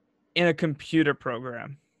in a computer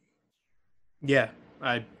program. Yeah,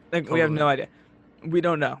 I Like we have totally. no idea. We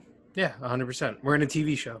don't know. Yeah, 100%. We're in a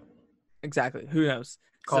TV show. Exactly. Who knows?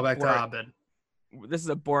 Call back to Abed. This is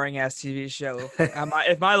a boring ass TV show.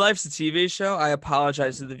 If my life's a TV show, I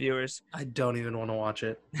apologize to the viewers. I don't even want to watch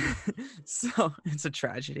it. So it's a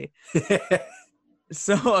tragedy.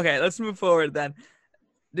 So, okay, let's move forward then.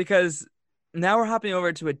 Because now we're hopping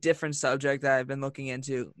over to a different subject that I've been looking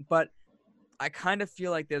into, but I kind of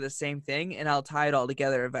feel like they're the same thing, and I'll tie it all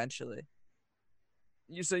together eventually.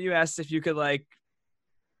 So you asked if you could, like,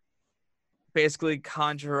 basically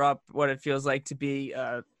conjure up what it feels like to be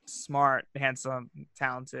smart, handsome,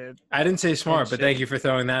 talented. I didn't say smart, but thank you for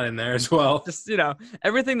throwing that in there as well. Just,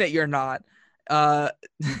 everything that you're not.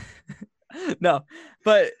 No,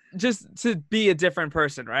 but just to be a different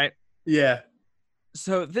person, right? Yeah.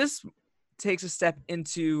 So this takes a step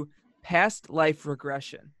into past life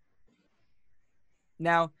regression.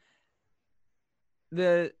 Now,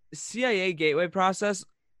 the CIA gateway process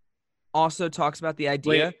also talks about the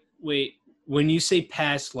idea. Wait. When you say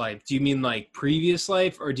past life, do you mean like previous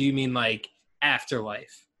life or do you mean like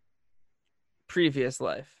afterlife? Previous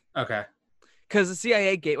life. Okay. Because the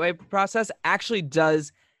CIA gateway process actually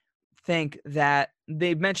does think that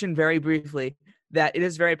they mentioned very briefly that it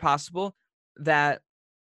is very possible that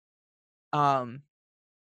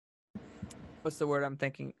what's the word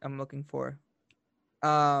I'm looking for?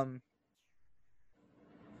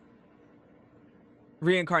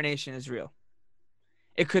 Reincarnation is real.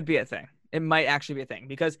 It could be a thing. It might actually be a thing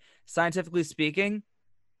because scientifically speaking,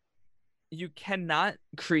 you cannot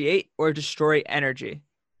create or destroy energy.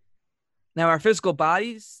 Now, our physical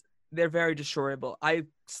bodies, they're very destroyable. I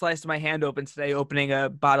sliced my hand open today opening a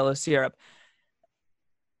bottle of syrup.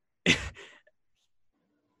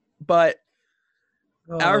 But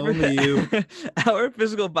our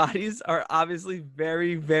physical bodies are obviously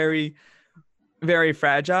very, very, very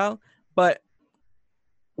fragile, but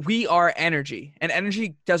we are energy, and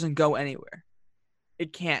energy doesn't go anywhere.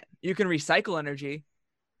 It can't. You can recycle energy,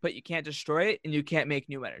 but you can't destroy it, and you can't make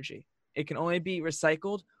new energy. It can only be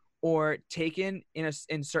recycled or taken in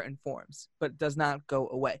certain forms, but does not go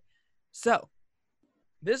away. So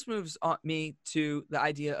this moves on me to the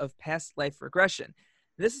idea of past life regression.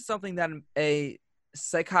 This is something that a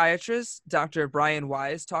psychiatrist, Dr. Brian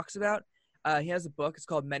Weiss, talks about. He has a book. It's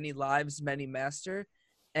called Many Lives, Many Master.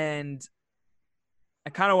 And I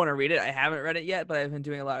kind of want to read it. I haven't read it yet, but I've been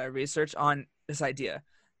doing a lot of research on this idea.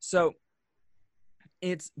 So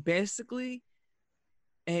it's basically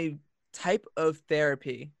a type of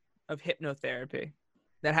therapy, of hypnotherapy,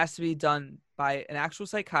 that has to be done by an actual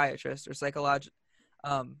psychiatrist or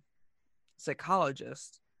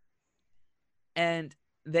psychologist. And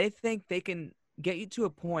they think they can get you to a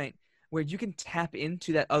point where you can tap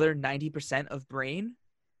into that other 90% of brain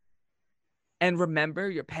and remember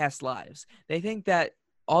your past lives. They think that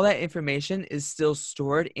all that information is still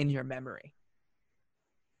stored in your memory.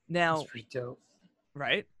 Now, that's pretty dope.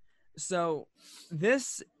 Right? So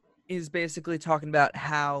this is basically talking about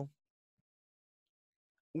how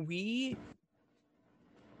we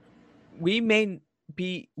may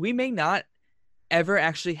not ever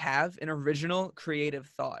actually have an original creative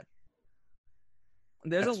thought.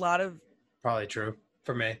 There's a lot of probably true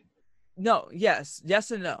for me. No, yes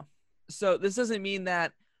and no. So this doesn't mean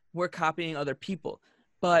that we're copying other people,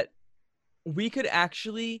 but we could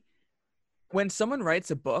actually, when someone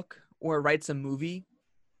writes a book or writes a movie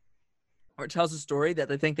or tells a story that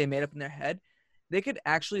they think they made up in their head, they could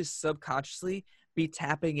actually subconsciously be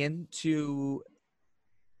tapping into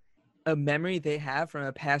a memory they have from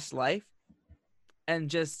a past life and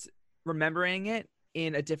just remembering it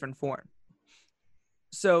in a different form.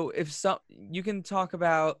 So you can talk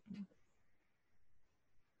about,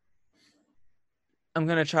 I'm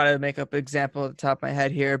going to try to make up an example at the top of my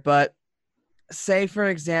head here, but say, for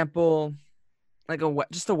example, like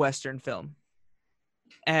just a Western film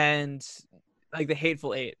and like The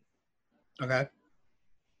Hateful Eight. Okay.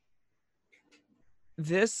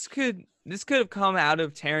 This could have come out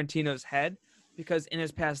of Tarantino's head because in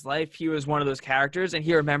his past life, he was one of those characters and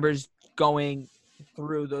he remembers going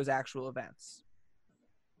through those actual events.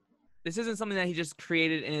 This isn't something that he just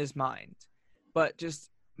created in his mind, but just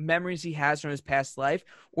memories he has from his past life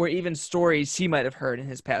or even stories he might have heard in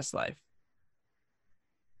his past life.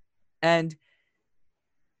 And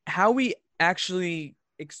how we actually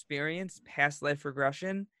experience past life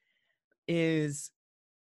regression is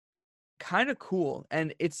kind of cool.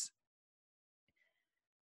 And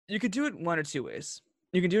you could do it one or two ways.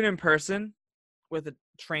 You can do it in person with a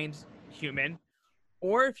trained human,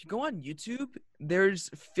 or if you go on YouTube, there's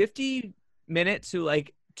 50-minute to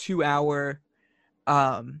like 2-hour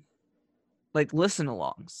like listen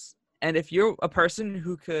alongs. And if you're a person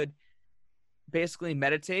who could basically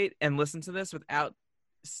meditate and listen to this without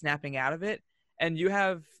snapping out of it, and you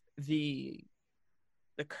have the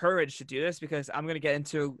courage to do this, because I'm going to get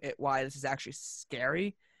into it why this is actually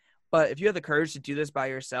scary, but if you have the courage to do this by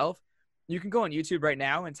yourself, you can go on YouTube right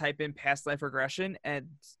now and type in past life regression and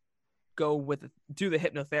do the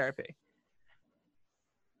hypnotherapy.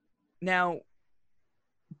 Now,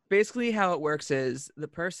 basically how it works is the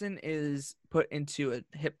person is put into a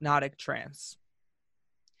hypnotic trance.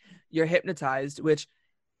 You're hypnotized, which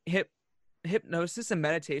hypnosis and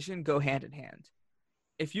meditation go hand in hand.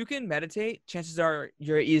 If you can meditate, chances are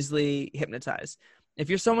you're easily hypnotized. If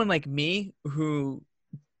you're someone like me who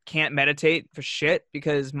can't meditate for shit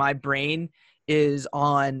because my brain is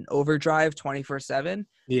on overdrive 24/7,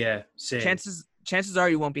 Yeah, same. chances are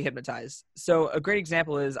you won't be hypnotized. So a great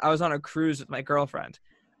example is I was on a cruise with my girlfriend.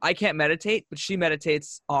 I can't meditate, but she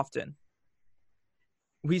meditates often.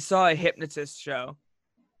 We saw a hypnotist show,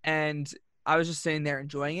 and I was just sitting there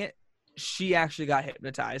enjoying it. She actually got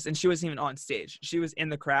hypnotized, and she wasn't even on stage. She was in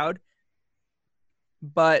the crowd.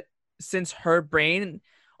 But since her brain,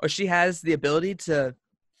 or she has the ability to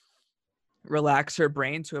relax her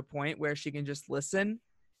brain to a point where she can just listen,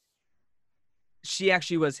 she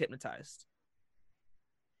actually was hypnotized.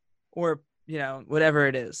 Or, whatever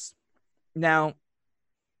it is. Now,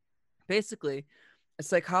 basically, a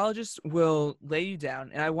psychologist will lay you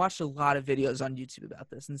down, and I watched a lot of videos on YouTube about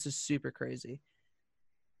this, and this is super crazy.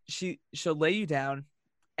 She'll lay you down,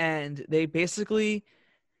 and they try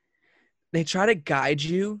to guide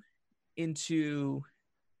you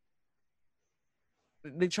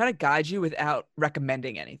without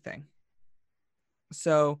recommending anything.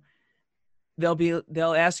 So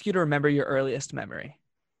they'll ask you to remember your earliest memory.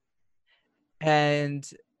 And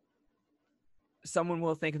someone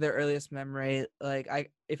will think of their earliest memory,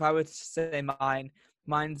 like if I would say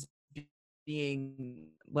mine's being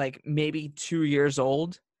like maybe 2 years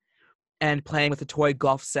old and playing with a toy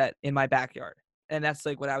golf set in my backyard. And that's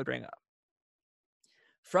like what I would bring up.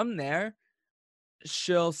 From there,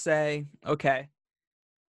 she'll say, okay,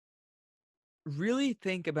 really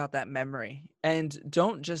think about that memory and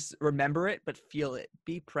don't just remember it, but feel it.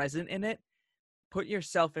 Be present in it. Put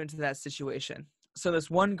yourself into that situation. So this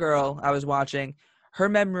one girl I was watching, her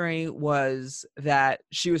memory was that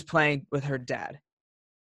she was playing with her dad.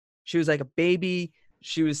 She was like a baby.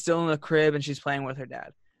 She was still in the crib and she's playing with her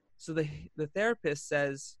dad. So the therapist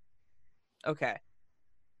says, okay,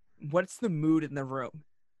 what's the mood in the room?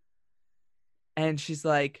 And she's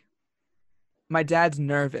like, my dad's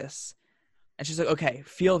nervous. And she's like, okay,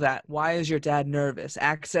 feel that. Why is your dad nervous?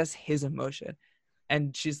 Access his emotion.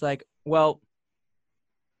 And she's like, well,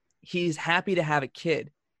 he's happy to have a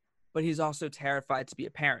kid, but he's also terrified to be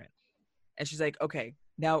a parent. And she's like, okay,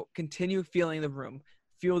 now continue feeling the room.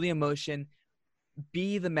 Feel the emotion.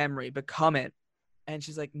 Be the memory. Become it. And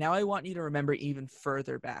she's like, now I want you to remember even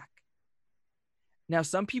further back. Now,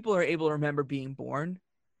 some people are able to remember being born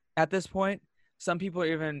at this point. Some people are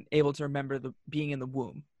even able to remember being in the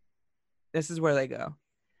womb. This is where they go.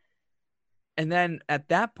 And then at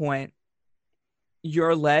that point,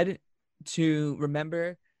 you're led to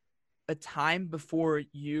remember a time before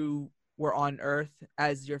you were on Earth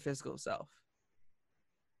as your physical self.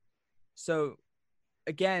 So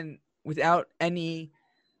again, without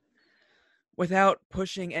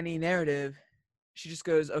pushing any narrative, she just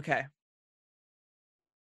goes, okay,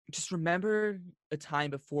 just remember a time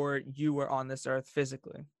before you were on this earth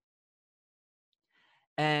physically.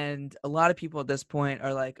 And a lot of people at this point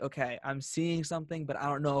are like, okay, I'm seeing something, but I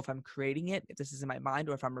don't know if I'm creating it, if this is in my mind,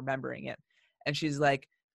 or if I'm remembering it. And she's like,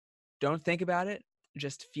 don't think about it,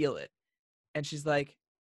 just feel it. And she's like,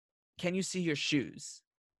 can you see your shoes?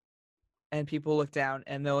 And people look down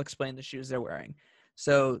and they'll explain the shoes they're wearing.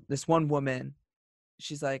 So this one woman,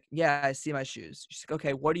 she's like, yeah, I see my shoes. She's like,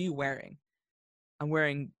 okay, what are you wearing? I'm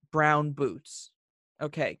wearing brown boots.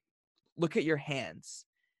 Okay, look at your hands.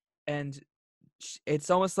 And it's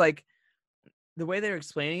almost like the way they're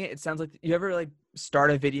explaining it, it sounds like you ever like start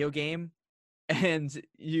a video game and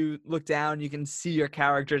you look down, you can see your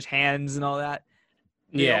character's hands and all that.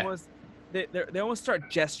 They almost start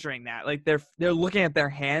gesturing that. Like they're looking at their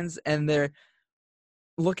hands and they're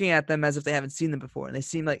looking at them as if they haven't seen them before. And they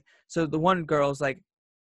seem like, so the one girl's like,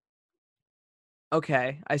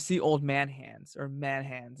 okay, I see old man hands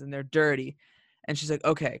and they're dirty. And she's like,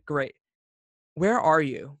 okay, great. Where are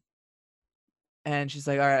you? And she's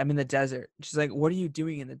like, all right, I'm in the desert. She's like, what are you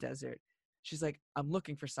doing in the desert? She's like, I'm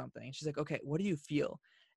looking for something. She's like, okay, what do you feel?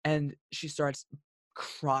 And she starts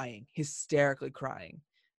crying, hysterically crying.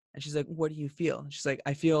 And she's like, what do you feel? And she's like,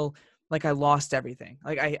 I feel like I lost everything.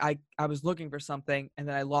 Like I was looking for something and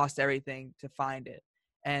then I lost everything to find it.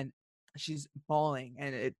 And she's bawling.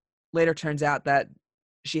 And it later turns out that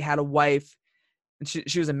she had a wife, and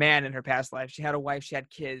she was a man in her past life. She had a wife, she had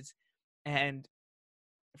kids. And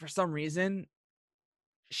for some reason,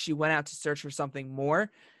 she went out to search for something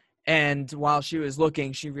more. And while she was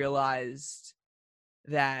looking, she realized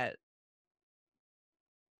that,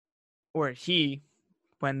 or he,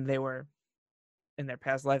 when they were in their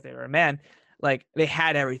past life, they were a man, like they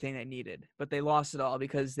had everything they needed, but they lost it all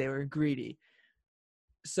because they were greedy.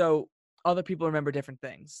 So other people remember different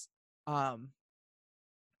things.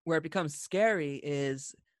 Where it becomes scary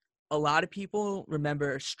is a lot of people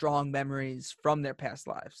remember strong memories from their past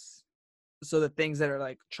lives. So the things that are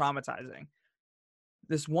like traumatizing.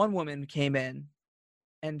 This one woman came in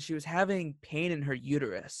and she was having pain in her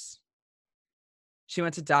uterus. She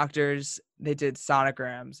went to doctors, they did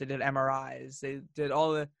sonograms, they did MRIs, they did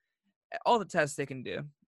all the tests they can do.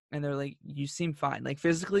 And they're like, you seem fine. Like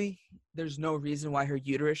physically, there's no reason why her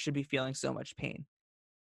uterus should be feeling so much pain.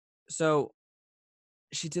 So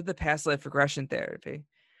she did the past life regression therapy.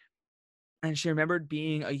 And she remembered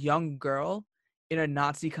being a young girl in a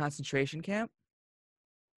Nazi concentration camp.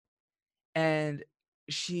 And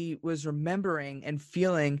she was remembering and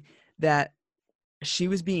feeling that she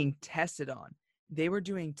was being tested on. They were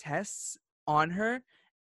doing tests on her.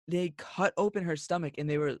 They cut open her stomach and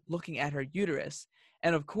they were looking at her uterus.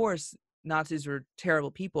 And of course, Nazis were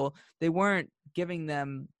terrible people. They weren't giving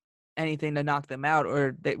them anything to knock them out,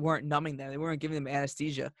 or they weren't numbing them. They weren't giving them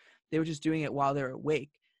anesthesia. They were just doing it while they were awake.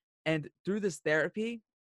 And through this therapy,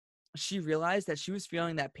 she realized that she was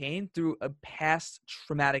feeling that pain through a past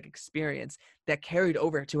traumatic experience that carried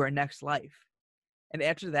over to her next life. And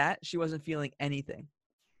after that, she wasn't feeling anything.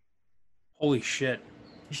 Holy shit.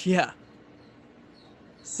 Yeah.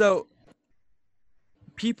 So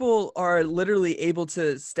people are literally able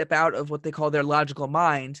to step out of what they call their logical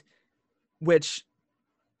mind, which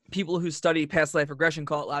people who study past life regression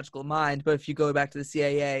call it logical mind. But if you go back to the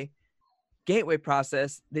CIA gateway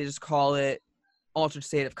process, they just call it altered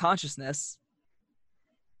state of consciousness.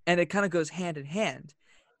 And it kind of goes hand in hand.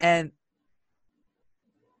 And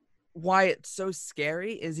why it's so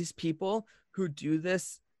scary is these people who do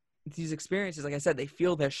these experiences, like I said, they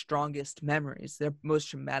feel their strongest memories, their most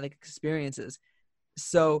traumatic experiences.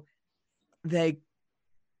 So it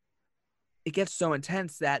gets so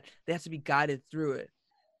intense that they have to be guided through it.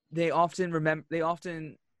 They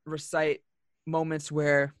often recite moments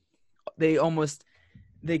where they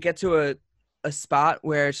get to a spot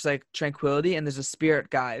where it's like tranquility, and there's a spirit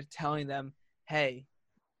guide telling them, hey,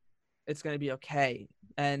 it's going to be okay.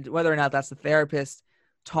 And whether or not that's the therapist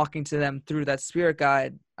talking to them through that spirit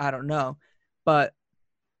guide, I don't know. But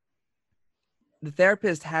the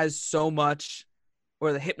therapist has so much,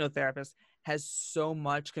 or the hypnotherapist has so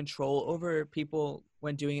much control over people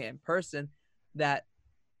when doing it in person, that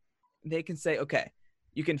they can say, okay,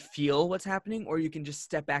 you can feel what's happening, or you can just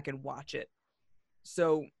step back and watch it.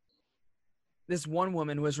 So this one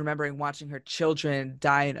woman was remembering watching her children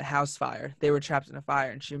die in a house fire. They were trapped in a fire,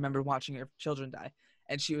 and she remembered watching her children die.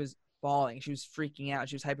 And she was bawling. She was freaking out.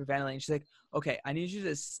 She was hyperventilating. She's like, okay, I need you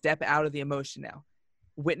to step out of the emotion now.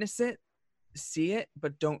 Witness it, see it,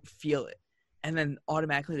 but don't feel it. And then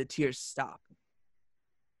automatically the tears stop.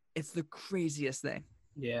 It's the craziest thing.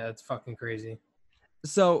 Yeah, it's fucking crazy.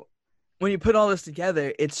 So when you put all this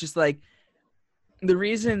together, it's just like, the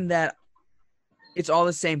reason that it's all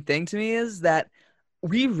the same thing to me is that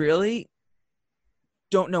we really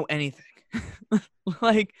don't know anything.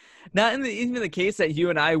 Like, not even the case that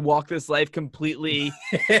you and I walk this life completely,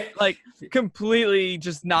 like completely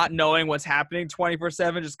just not knowing what's happening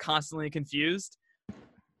 24/7, just constantly confused.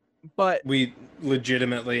 But we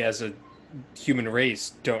legitimately, as a human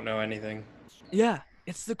race, don't know anything. Yeah,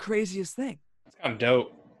 it's the craziest thing. It's kind of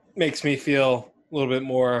dope. Makes me feel a little bit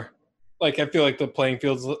more like I feel like the playing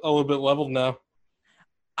field's a little bit leveled now.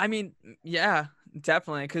 I mean, yeah,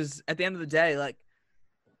 definitely. Because at the end of the day, like,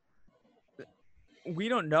 we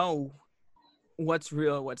don't know what's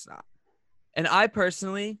real and what's not. And I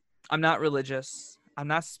personally, I'm not religious. I'm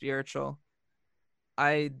not spiritual.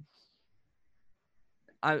 I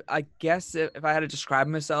guess if I had to describe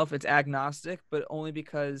myself, it's agnostic, but only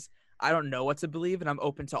because I don't know what to believe, and I'm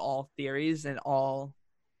open to all theories and all.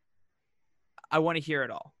 I want to hear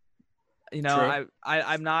it all. You know, True.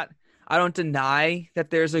 I'm not. I don't deny that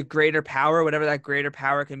there's a greater power, whatever that greater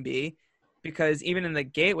power can be, because even in the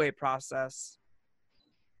gateway process,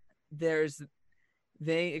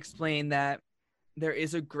 they explain that there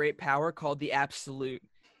is a great power called the absolute.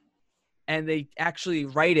 and they actually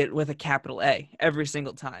write it with a capital A every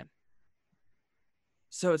single time.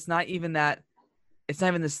 So it's not even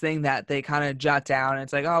this thing that they kind of jot down and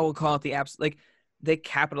it's like, oh, we'll call it the absolute. Like, they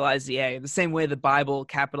capitalize the A the same way the Bible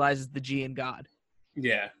capitalizes the G in God.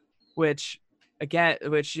 Yeah. Which you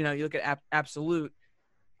look at absolute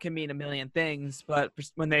can mean a million things, but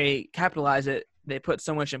when they capitalize it, they put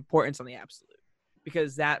so much importance on the absolute,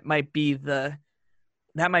 because that might be the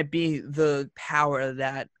power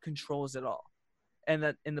that controls it all. And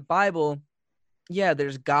that in the Bible, yeah,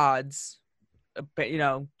 there's gods.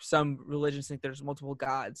 Some religions think there's multiple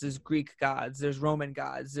gods. There's Greek gods, there's Roman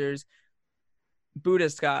gods, there's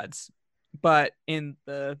Buddhist gods, but in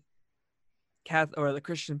the Catholic or the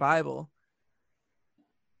Christian Bible,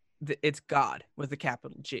 it's God with a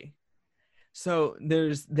capital G. So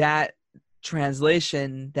there's that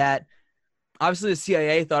translation that obviously the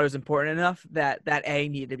CIA thought it was important enough that A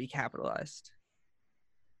needed to be capitalized.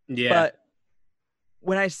 Yeah. But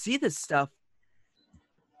when I see this stuff,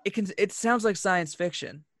 it sounds like science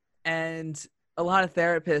fiction, and a lot of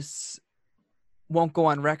therapists won't go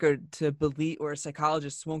on record to believe, or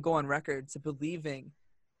psychologists won't go on record to believing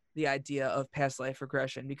the idea of past life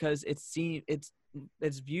regression, because it's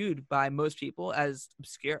viewed by most people as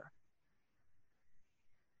obscure.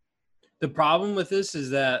 The problem with this is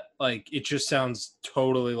that, like, it just sounds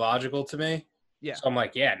totally logical to me. Yeah. So I'm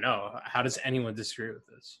like, yeah, no, how does anyone disagree with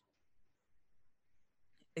this?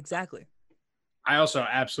 Exactly. I also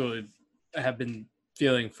absolutely have been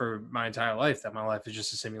feeling for my entire life that my life is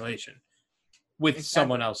just a simulation with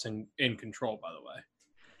someone else in control, by the way.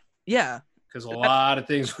 Yeah. Because a lot of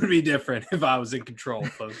things would be different if I was in control,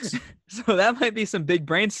 folks. So that might be some big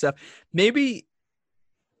brain stuff. Maybe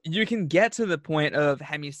you can get to the point of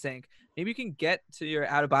hemisync. Maybe you can get to your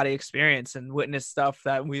out-of-body experience and witness stuff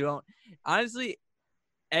that we don't. Honestly,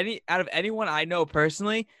 out of anyone I know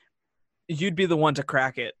personally, you'd be the one to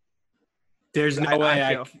crack it. There's no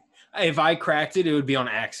way if I cracked it, it would be on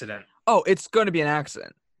accident. Oh, it's going to be an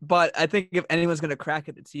accident. But I think if anyone's going to crack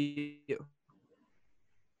it, it's you.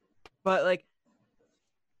 But, like,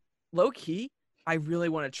 low-key, I really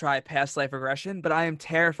want to try past life regression, but I am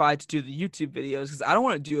terrified to do the YouTube videos because I don't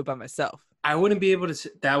want to do it by myself. I wouldn't be able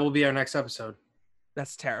to. That will be our next episode.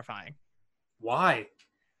 That's terrifying. Why?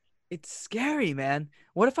 It's scary, man.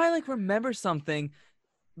 What if I, like, remember something,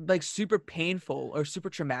 like, super painful or super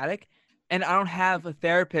traumatic, and I don't have a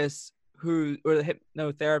therapist or the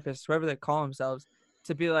hypnotherapist, whoever they call themselves,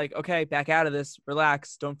 to be like, okay, back out of this,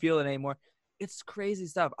 relax, don't feel it anymore. It's crazy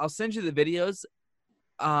stuff. I'll send you the videos.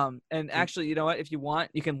 And actually, you know what? If you want,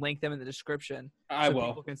 you can link them in the description. I will.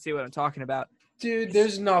 People can see what I'm talking about. Dude,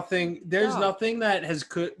 there's nothing that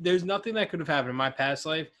could have happened in my past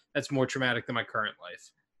life that's more traumatic than my current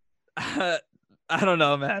life. I don't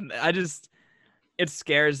know, man. It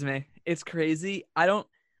scares me. It's crazy. I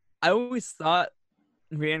always thought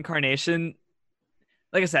reincarnation,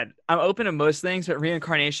 like I said, I'm open to most things, but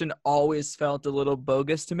reincarnation always felt a little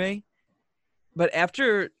bogus to me. But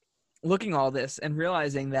after looking all this and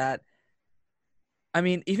realizing that, I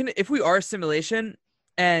mean, even if we are a simulation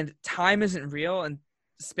and time isn't real and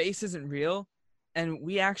space isn't real, and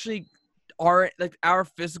we actually are, like, our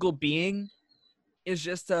physical being is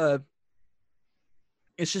just a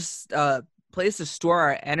place to store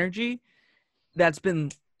our energy that's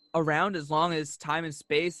been around as long as time and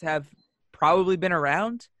space have probably been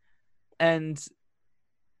around, and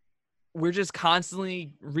we're just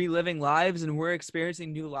constantly reliving lives, and we're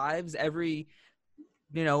experiencing new lives every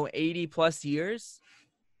 80 plus years.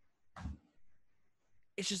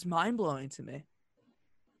 It's just mind-blowing to me.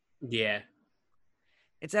 Yeah,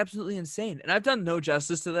 it's absolutely insane, and I've done no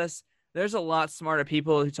justice to this. There's a lot smarter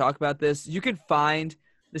people who talk about this. You can find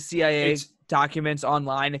the CIA documents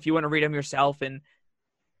online if you want to read them yourself and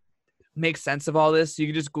make sense of all this. You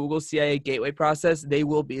can just Google CIA gateway process. They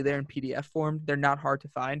will be there in PDF form. They're not hard to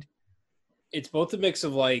find. It's both a mix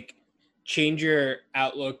of, like, change your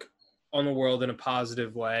outlook on the world in a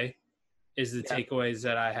positive way is the takeaways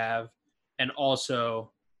that I have. And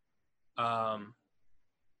also, lost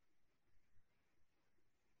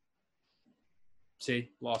it.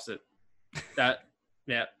 Lost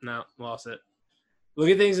it. Look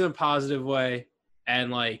at things in a positive way,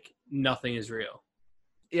 and, like, nothing is real.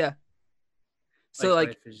 Yeah. So, like,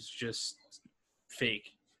 life is just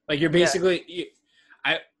fake. Like, you're basically,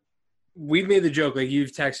 we've made the joke, like,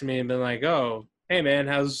 you've texted me and been like, oh, hey man,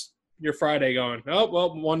 how's your Friday going? Oh,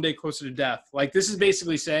 well, one day closer to death. Like, this is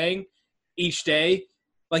basically saying each day,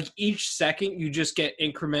 like, each second, you just get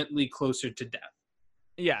incrementally closer to death.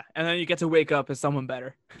 Yeah, and then you get to wake up as someone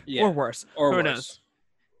better. Yeah. Or worse. Or Who worse. knows?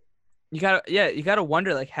 You gotta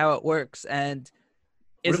wonder, like, how it works. And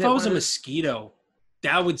What Is if it I was one a of mosquito?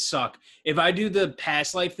 That would suck. If I do the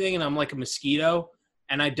past life thing and I'm like a mosquito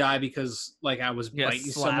and I die because like I was Yeah,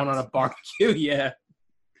 biting someone on a slapped. barbecue, yeah.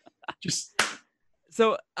 Just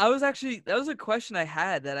So I was actually that was a question I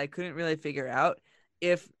had that I couldn't really figure out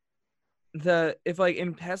if if like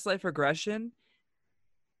in past life regression,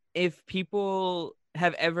 if people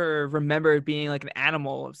have ever remembered being like an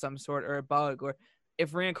animal of some sort or a bug, or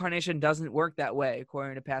if reincarnation doesn't work that way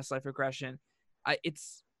according to past life regression.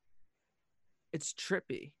 It's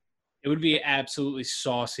trippy. it would be absolutely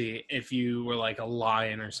saucy if you were like a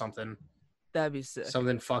lion or something. That'd be sick.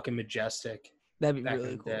 Something fucking majestic That'd be back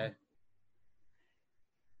really in the cool. day.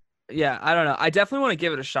 Yeah, I don't know. I definitely want to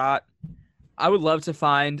give it a shot. I would love to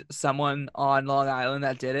find someone on Long Island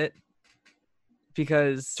that did it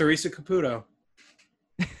because Teresa Caputo.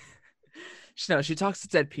 she talks to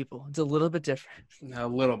dead people. It's a little bit different. A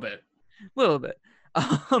little bit. A little bit.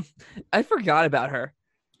 I forgot about her.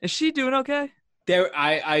 Is she doing okay?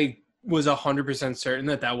 I was 100% certain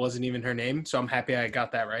that wasn't even her name, so I'm happy I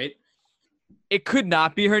got that right. It could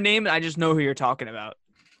not be her name, and I just know who you're talking about.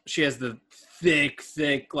 She has the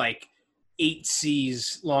thick, like 8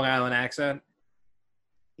 C's Long Island accent.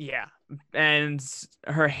 Yeah. And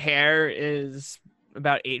her hair is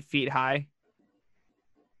about 8 feet high.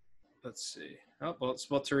 Let's see. Oh, well, it's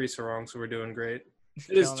spelled Teresa wrong, so we're doing great.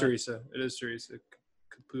 It is Teresa. It is Teresa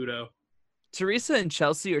Caputo. Teresa and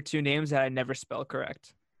Chelsea are two names that I never spell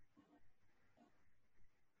correct.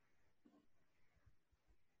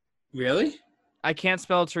 Really? I can't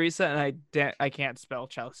spell Teresa, and I can't spell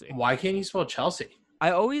Chelsea. Why can't you spell Chelsea?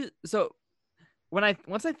 Once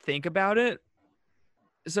I think about it,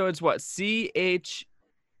 so it's what CH.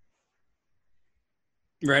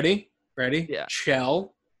 Ready? Yeah.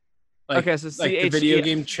 Chell. Okay, so like the CH, video yeah.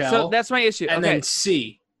 game Chell. So that's my issue. And okay. then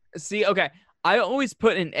C. See, okay. I always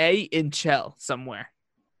put an A in Chell somewhere.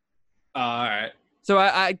 All right. So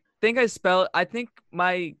I think I think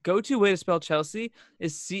my go-to way to spell Chelsea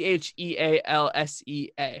is CHEALSEA.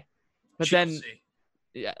 But Chelsea. then,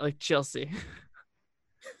 yeah, like Chelsea.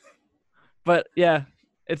 But yeah,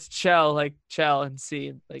 it's Chell, like Chell, and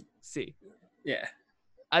C, like C. Yeah.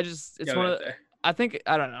 It's Got one it of, there. I think,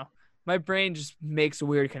 I don't know. My brain just makes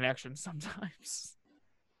weird connections sometimes.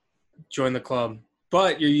 Join the club.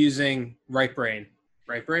 But you're using right brain.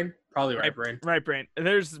 Right brain? Probably right brain. Right brain.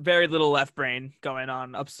 There's very little left brain going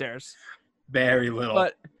on upstairs. Very little.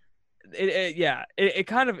 But it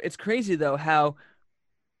kind of, it's crazy though how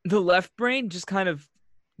the left brain just kind of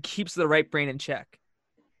keeps the right brain in check.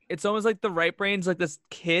 It's almost like the right brain's like this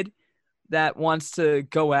kid that wants to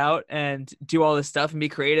go out and do all this stuff and be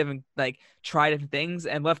creative and like try different things,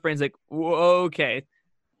 and left brain's like, okay,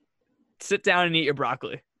 sit down and eat your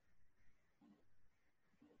broccoli.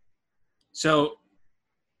 So,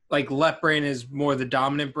 like, left brain is more the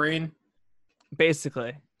dominant brain?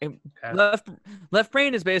 Basically. Okay. Left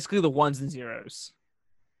brain is basically the ones and zeros.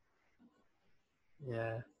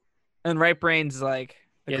 Yeah. And right brain's like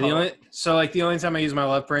The only time I use my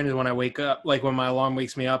left brain is when I wake up, like when my alarm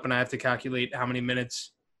wakes me up and I have to calculate how many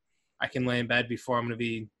minutes I can lay in bed before I'm going to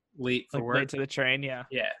be late for work. Late to the train, yeah.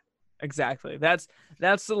 Yeah. Exactly. That's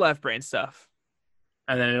the left brain stuff.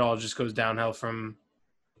 And then it all just goes downhill from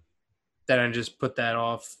then. I just put that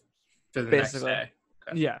off for the Basically. next day.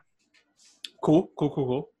 Okay. Yeah.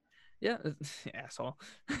 Cool. Yeah, asshole.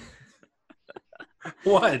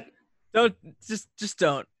 What? Don't just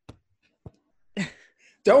don't.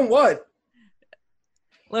 Don't what?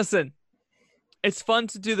 Listen. It's fun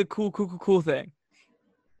to do the cool thing.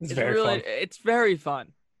 It's very fun. It's very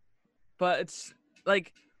fun. But it's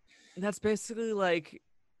like that's basically like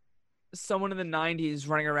someone in the 90s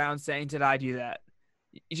running around saying, "Did I do that?"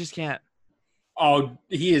 You just can't. Oh,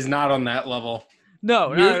 he is not on that level.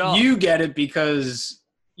 No, not at all. You get it because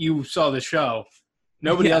you saw the show.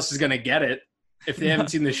 Nobody else is going to get it. If they haven't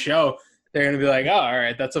seen the show, they're going to be like, oh, all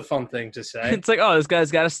right, that's a fun thing to say. It's like, oh, this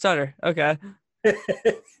guy's got a stutter. Okay.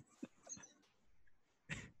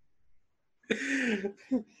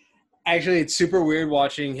 Actually, it's super weird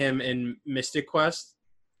watching him in Mystic Quest.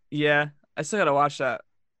 Yeah, I still got to watch that.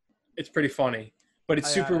 It's pretty funny. But it's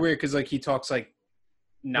super weird because like he talks like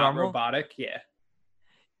not Normal? robotic. Yeah.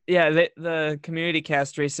 Yeah, the Community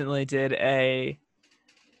Cast recently did a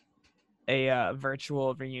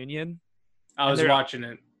virtual reunion. I was watching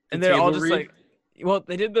it. And they're all just like, well,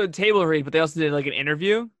 they did the table read, but they also did like an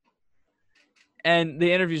interview. And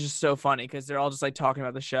the interview is just so funny because they're all just like talking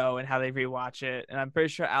about the show and how they rewatch it. And I'm pretty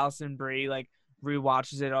sure Allison Brie like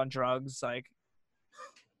rewatches it on drugs. Like,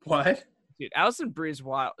 what? Dude, Allison Brie's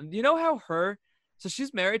wild. You know how so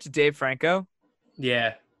she's married to Dave Franco.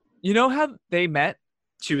 Yeah. You know how they met?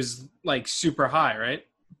 She was like super high, right?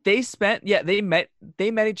 they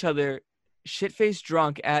met each other shit-faced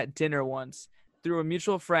drunk at dinner once through a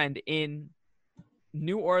mutual friend in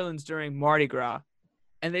New Orleans during Mardi Gras.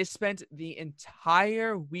 And they spent the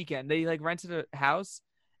entire weekend. They like rented a house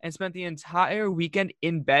and spent the entire weekend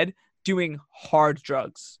in bed doing hard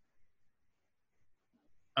drugs.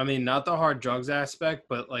 I mean, not the hard drugs aspect,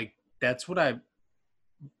 but like that's what I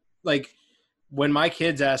like when my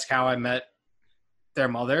kids ask how I met their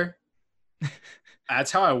mother,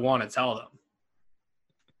 that's how I want to tell them.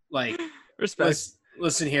 Like, Respect.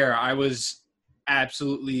 listen here, I was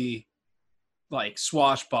absolutely like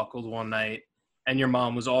swashbuckled one night, and your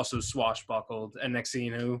mom was also swashbuckled, and next thing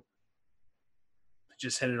you know,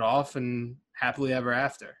 just hit it off and happily ever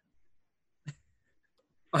after.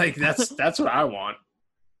 Like that's what I want.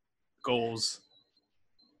 Goals.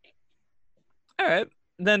 All right,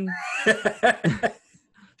 then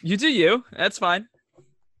you do you. That's fine.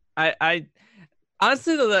 I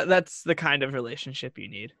honestly though, that's the kind of relationship you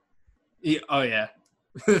need. Yeah, oh yeah.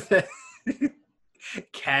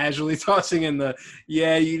 Casually tossing in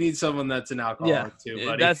you need someone that's an alcoholic too,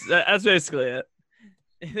 buddy. That's basically it.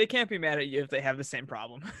 They can't be mad at you if they have the same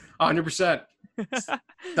problem. 100%. It's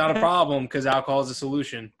not a problem because alcohol is a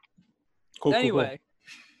solution. Cool.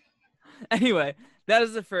 Anyway, that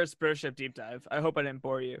is the first Bro Ship deep dive. I hope I didn't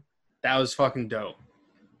bore you. That was fucking dope.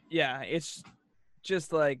 Yeah, it's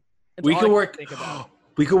just like it's we all could I work. can think about.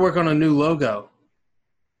 We could work on a new logo.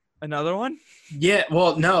 Another one? Yeah.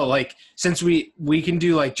 Well, no. Like since we can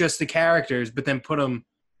do like just the characters, but then put them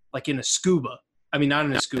like in a scuba. I mean, not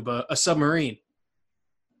in a scuba, a submarine.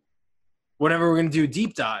 Whenever we're gonna do a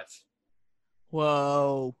deep dive.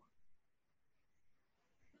 Whoa.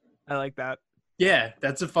 I like that. Yeah,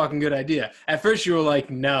 that's a fucking good idea. At first you were like,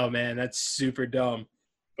 no, man, that's super dumb.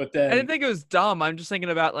 But then I didn't think it was dumb. I'm just thinking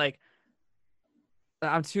about like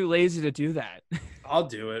I'm too lazy to do that. I'll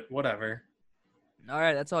do it. Whatever. All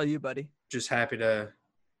right, that's all you, buddy. Just happy to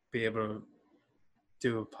be able to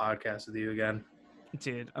do a podcast with you again.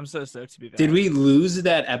 Dude, I'm so stoked to be back. Did we lose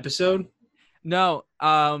that episode? No,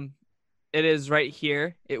 it is right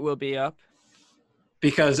here. It will be up.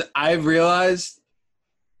 Because I realized,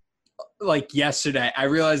 like yesterday, I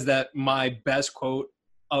realized that my best quote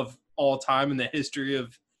of all time in the history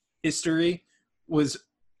of history was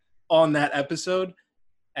on that episode.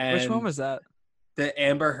 And which one was that? The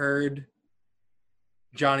Amber Heard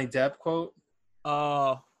Johnny Depp quote.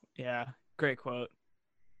 Oh, yeah. Great quote.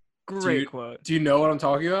 Great quote. Do you know what I'm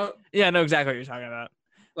talking about? Yeah, I know exactly what you're talking about.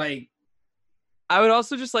 Like, I would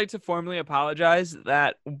also just like to formally apologize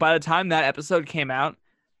that by the time that episode came out,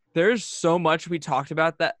 there's so much we talked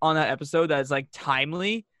about that on that episode that is like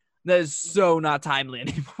timely, that is so not timely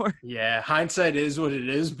anymore. Yeah, hindsight is what it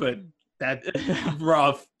is, but that's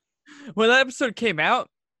rough. When that episode came out,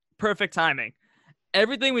 perfect timing.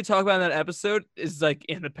 Everything we talk about in that episode is like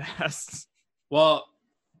in the past. Well,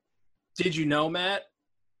 did you know, Matt,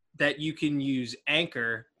 that you can use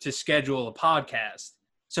Anchor to schedule a podcast?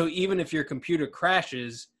 So even if your computer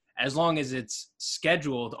crashes, as long as it's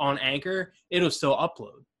scheduled on Anchor, it'll still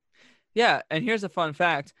upload. Yeah, and here's a fun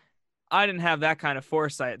fact. I didn't have that kind of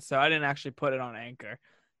foresight, so I didn't actually put it on Anchor.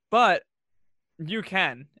 But you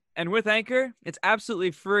can. And with Anchor, it's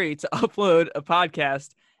absolutely free to upload a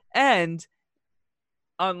podcast. And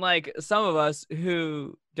unlike some of us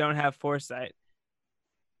who don't have foresight,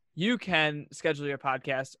 you can schedule your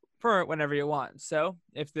podcast for whenever you want. So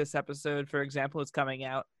if this episode, for example, is coming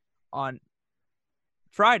out on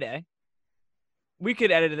Friday, we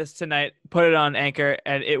could edit this tonight, put it on Anchor,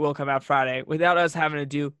 and it will come out Friday without us having to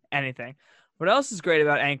do anything. What else is great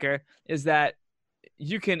about Anchor is that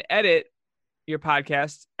you can edit your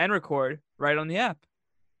podcast and record right on the app.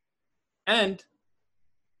 And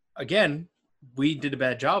again, we did a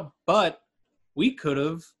bad job, but we could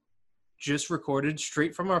have just recorded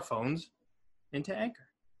straight from our phones into Anchor.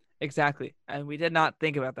 Exactly. And we did not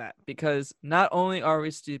think about that because not only are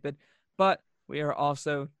we stupid, but we are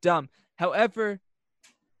also dumb. However,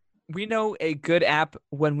 we know a good app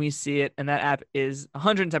when we see it, and that app is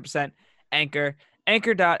 110% Anchor.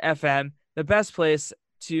 Anchor.fm, the best place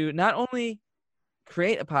to not only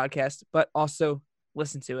create a podcast, but also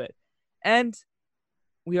listen to it. And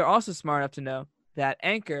we are also smart enough to know that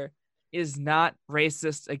Anchor is not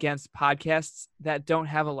racist against podcasts that don't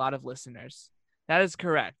have a lot of listeners. That is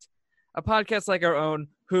correct. A podcast like our own,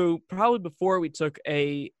 who probably before we took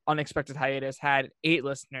a unexpected hiatus had 8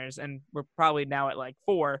 listeners, and we're probably now at like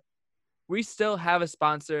 4, we still have a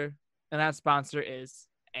sponsor, and that sponsor is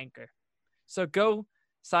Anchor. So go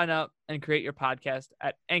sign up and create your podcast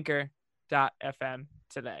at anchor.fm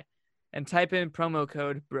today and type in promo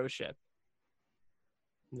code BROSHIP.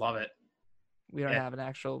 Love it. we don't Yeah. have an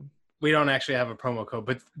actual. We don't actually have a promo code,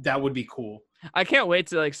 but that would be cool. I can't wait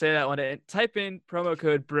to like say that one day. Type in promo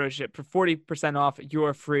code BROSHIP for 40% off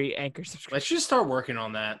your free Anchor subscription. Let's just start working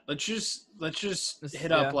on that. Let's just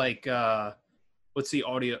hit up like what's the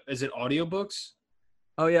audio? Is it audiobooks?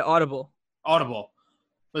 Oh yeah, Audible. Audible.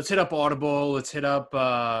 Let's hit up Audible. Let's hit up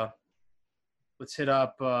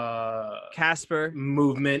Casper.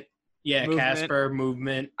 Movement. Yeah, Movement. Casper,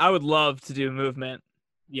 Movement. I would love to do Movement.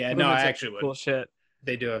 Yeah, no, Movement's I like actually would. cool shit.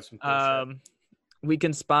 They do have some cool shit. We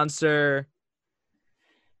can sponsor.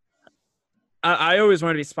 I always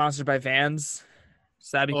want to be sponsored by Vans,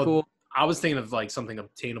 so that'd be Well, cool. I was thinking of like something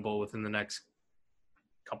obtainable within the next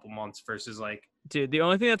couple months versus like Dude, the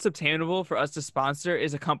only thing that's obtainable for us to sponsor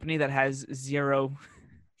is a company that has 0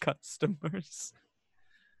 customers.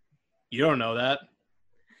 you don't know that.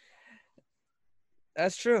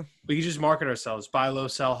 That's true. We could just market ourselves. Buy low,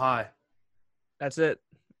 sell high. That's it.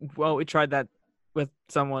 Well, we tried that with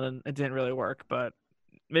someone and it didn't really work, but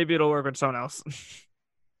maybe it'll work with someone else.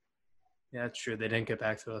 Yeah, that's true. They didn't get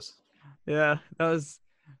back to us. Yeah,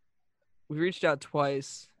 we reached out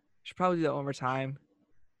twice. Should probably do that one more time.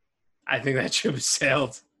 I think that ship has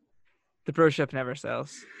sailed. The Bro Ship never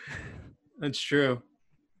sells. That's true.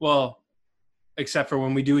 Well, except for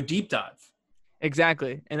when we do a deep dive.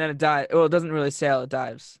 Exactly. And then it dies. Well, it doesn't really sail, it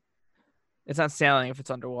dives. It's not sailing if it's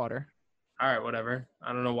underwater. All right, whatever.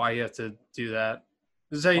 I don't know why you have to do that.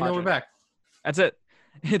 This is how you know Watch we're it. back. That's it.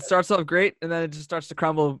 It starts off great and then it just starts to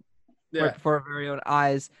crumble Yeah. right before our very own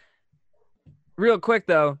eyes. Real quick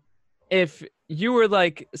though, if you were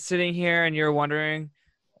like sitting here and you're wondering,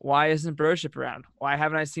 why isn't Broship around? Why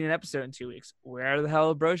haven't I seen an episode in 2 weeks? Where the hell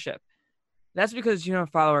is Broship? That's because you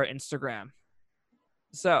don't follow our Instagram.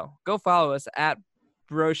 So go follow us at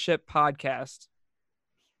Broship Podcast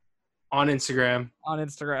On Instagram. on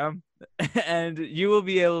Instagram, and you will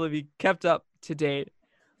be able to be kept up to date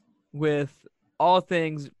with all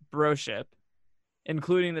things Broship,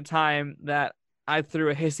 including the time that I threw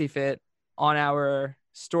a hissy fit on our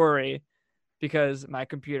story because my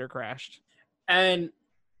computer crashed. And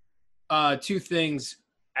two things.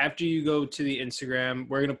 After you go to the Instagram,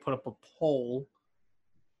 we're going to put up a poll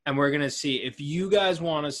and we're going to see if you guys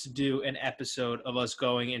want us to do an episode of us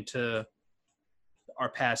going into our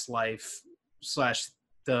past life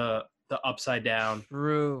 / the upside down.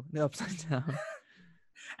 True. The upside down.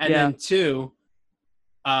 And Yeah. then two,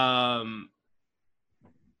 damn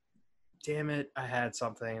it, I had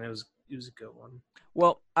something and it was a good one.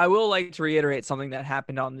 Well, I will like to reiterate something that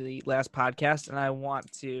happened on the last podcast, and I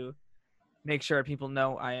want to make sure people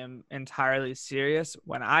know I am entirely serious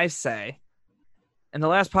when I say, in the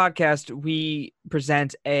last podcast, we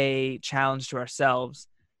present a challenge to ourselves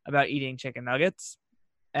about eating chicken nuggets.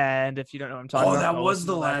 And if you don't know what I'm talking about, that go was listen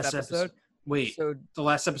to the last episode. Wait, So the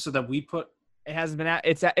last episode that we put. it hasn't been out.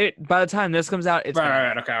 By the time this comes out, it's been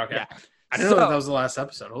out. Right. Okay. Yeah. I didn't know So- that was the last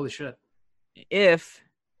episode. Holy shit. If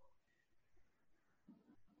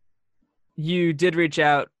you did reach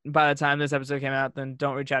out by the time this episode came out, then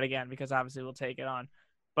don't reach out again because obviously we'll take it on.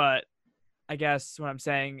 But I guess what I'm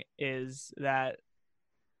saying is that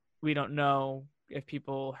we don't know if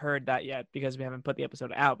people heard that yet because we haven't put the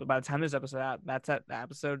episode out. But by the time this episode out, the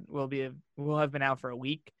episode will have been out for a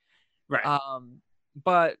week. Right.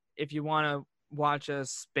 But if you want to watch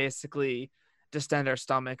us basically distend our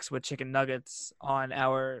stomachs with chicken nuggets on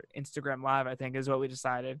our Instagram Live, I think is what we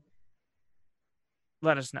decided.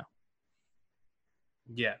 Let us know.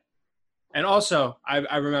 Yeah. And also,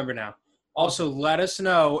 I remember now. Also, let us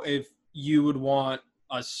know if you would want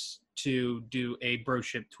us to do a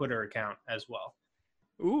Broship Twitter account as well.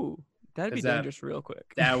 Ooh, that'd be Is that- dangerous real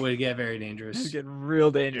quick. That would get very dangerous. That'd get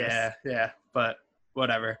real dangerous. Yeah. But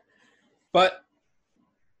whatever. But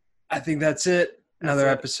I think that's it. Another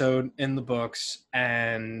That's it. episode in the books.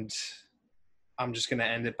 And I'm just going to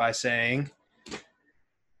end it by saying,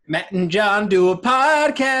 Matt and John do a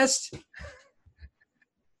podcast.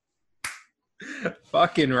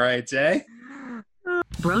 Fucking right, eh?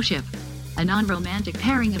 Broship, a non-romantic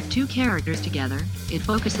pairing of two characters together. It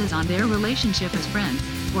focuses on their relationship as friends,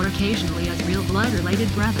 or occasionally as real blood-related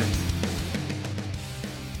brothers.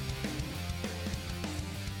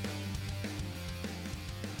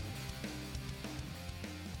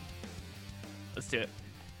 Let's do it.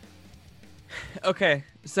 Okay,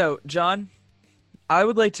 so John, I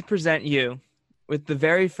would like to present you with the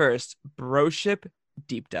very first Broship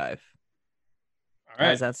deep dive. All How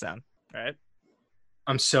right. does that sound? All right.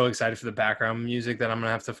 I'm so excited for the background music that I'm going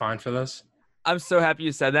to have to find for this. I'm so happy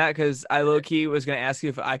you said that because I low-key was going to ask you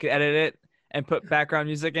if I could edit it and put background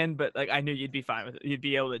music in, but like I knew you'd be fine with it. You'd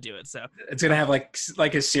be able to do it. So It's going to have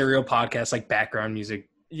like a serial podcast, like background music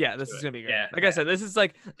Yeah, this is gonna be great. Yeah, Like I said, this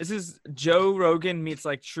is Joe Rogan meets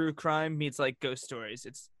like true crime meets like ghost stories.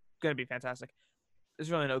 It's gonna be fantastic. There's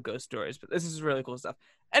really no ghost stories, but this is really cool stuff.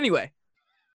 Anyway,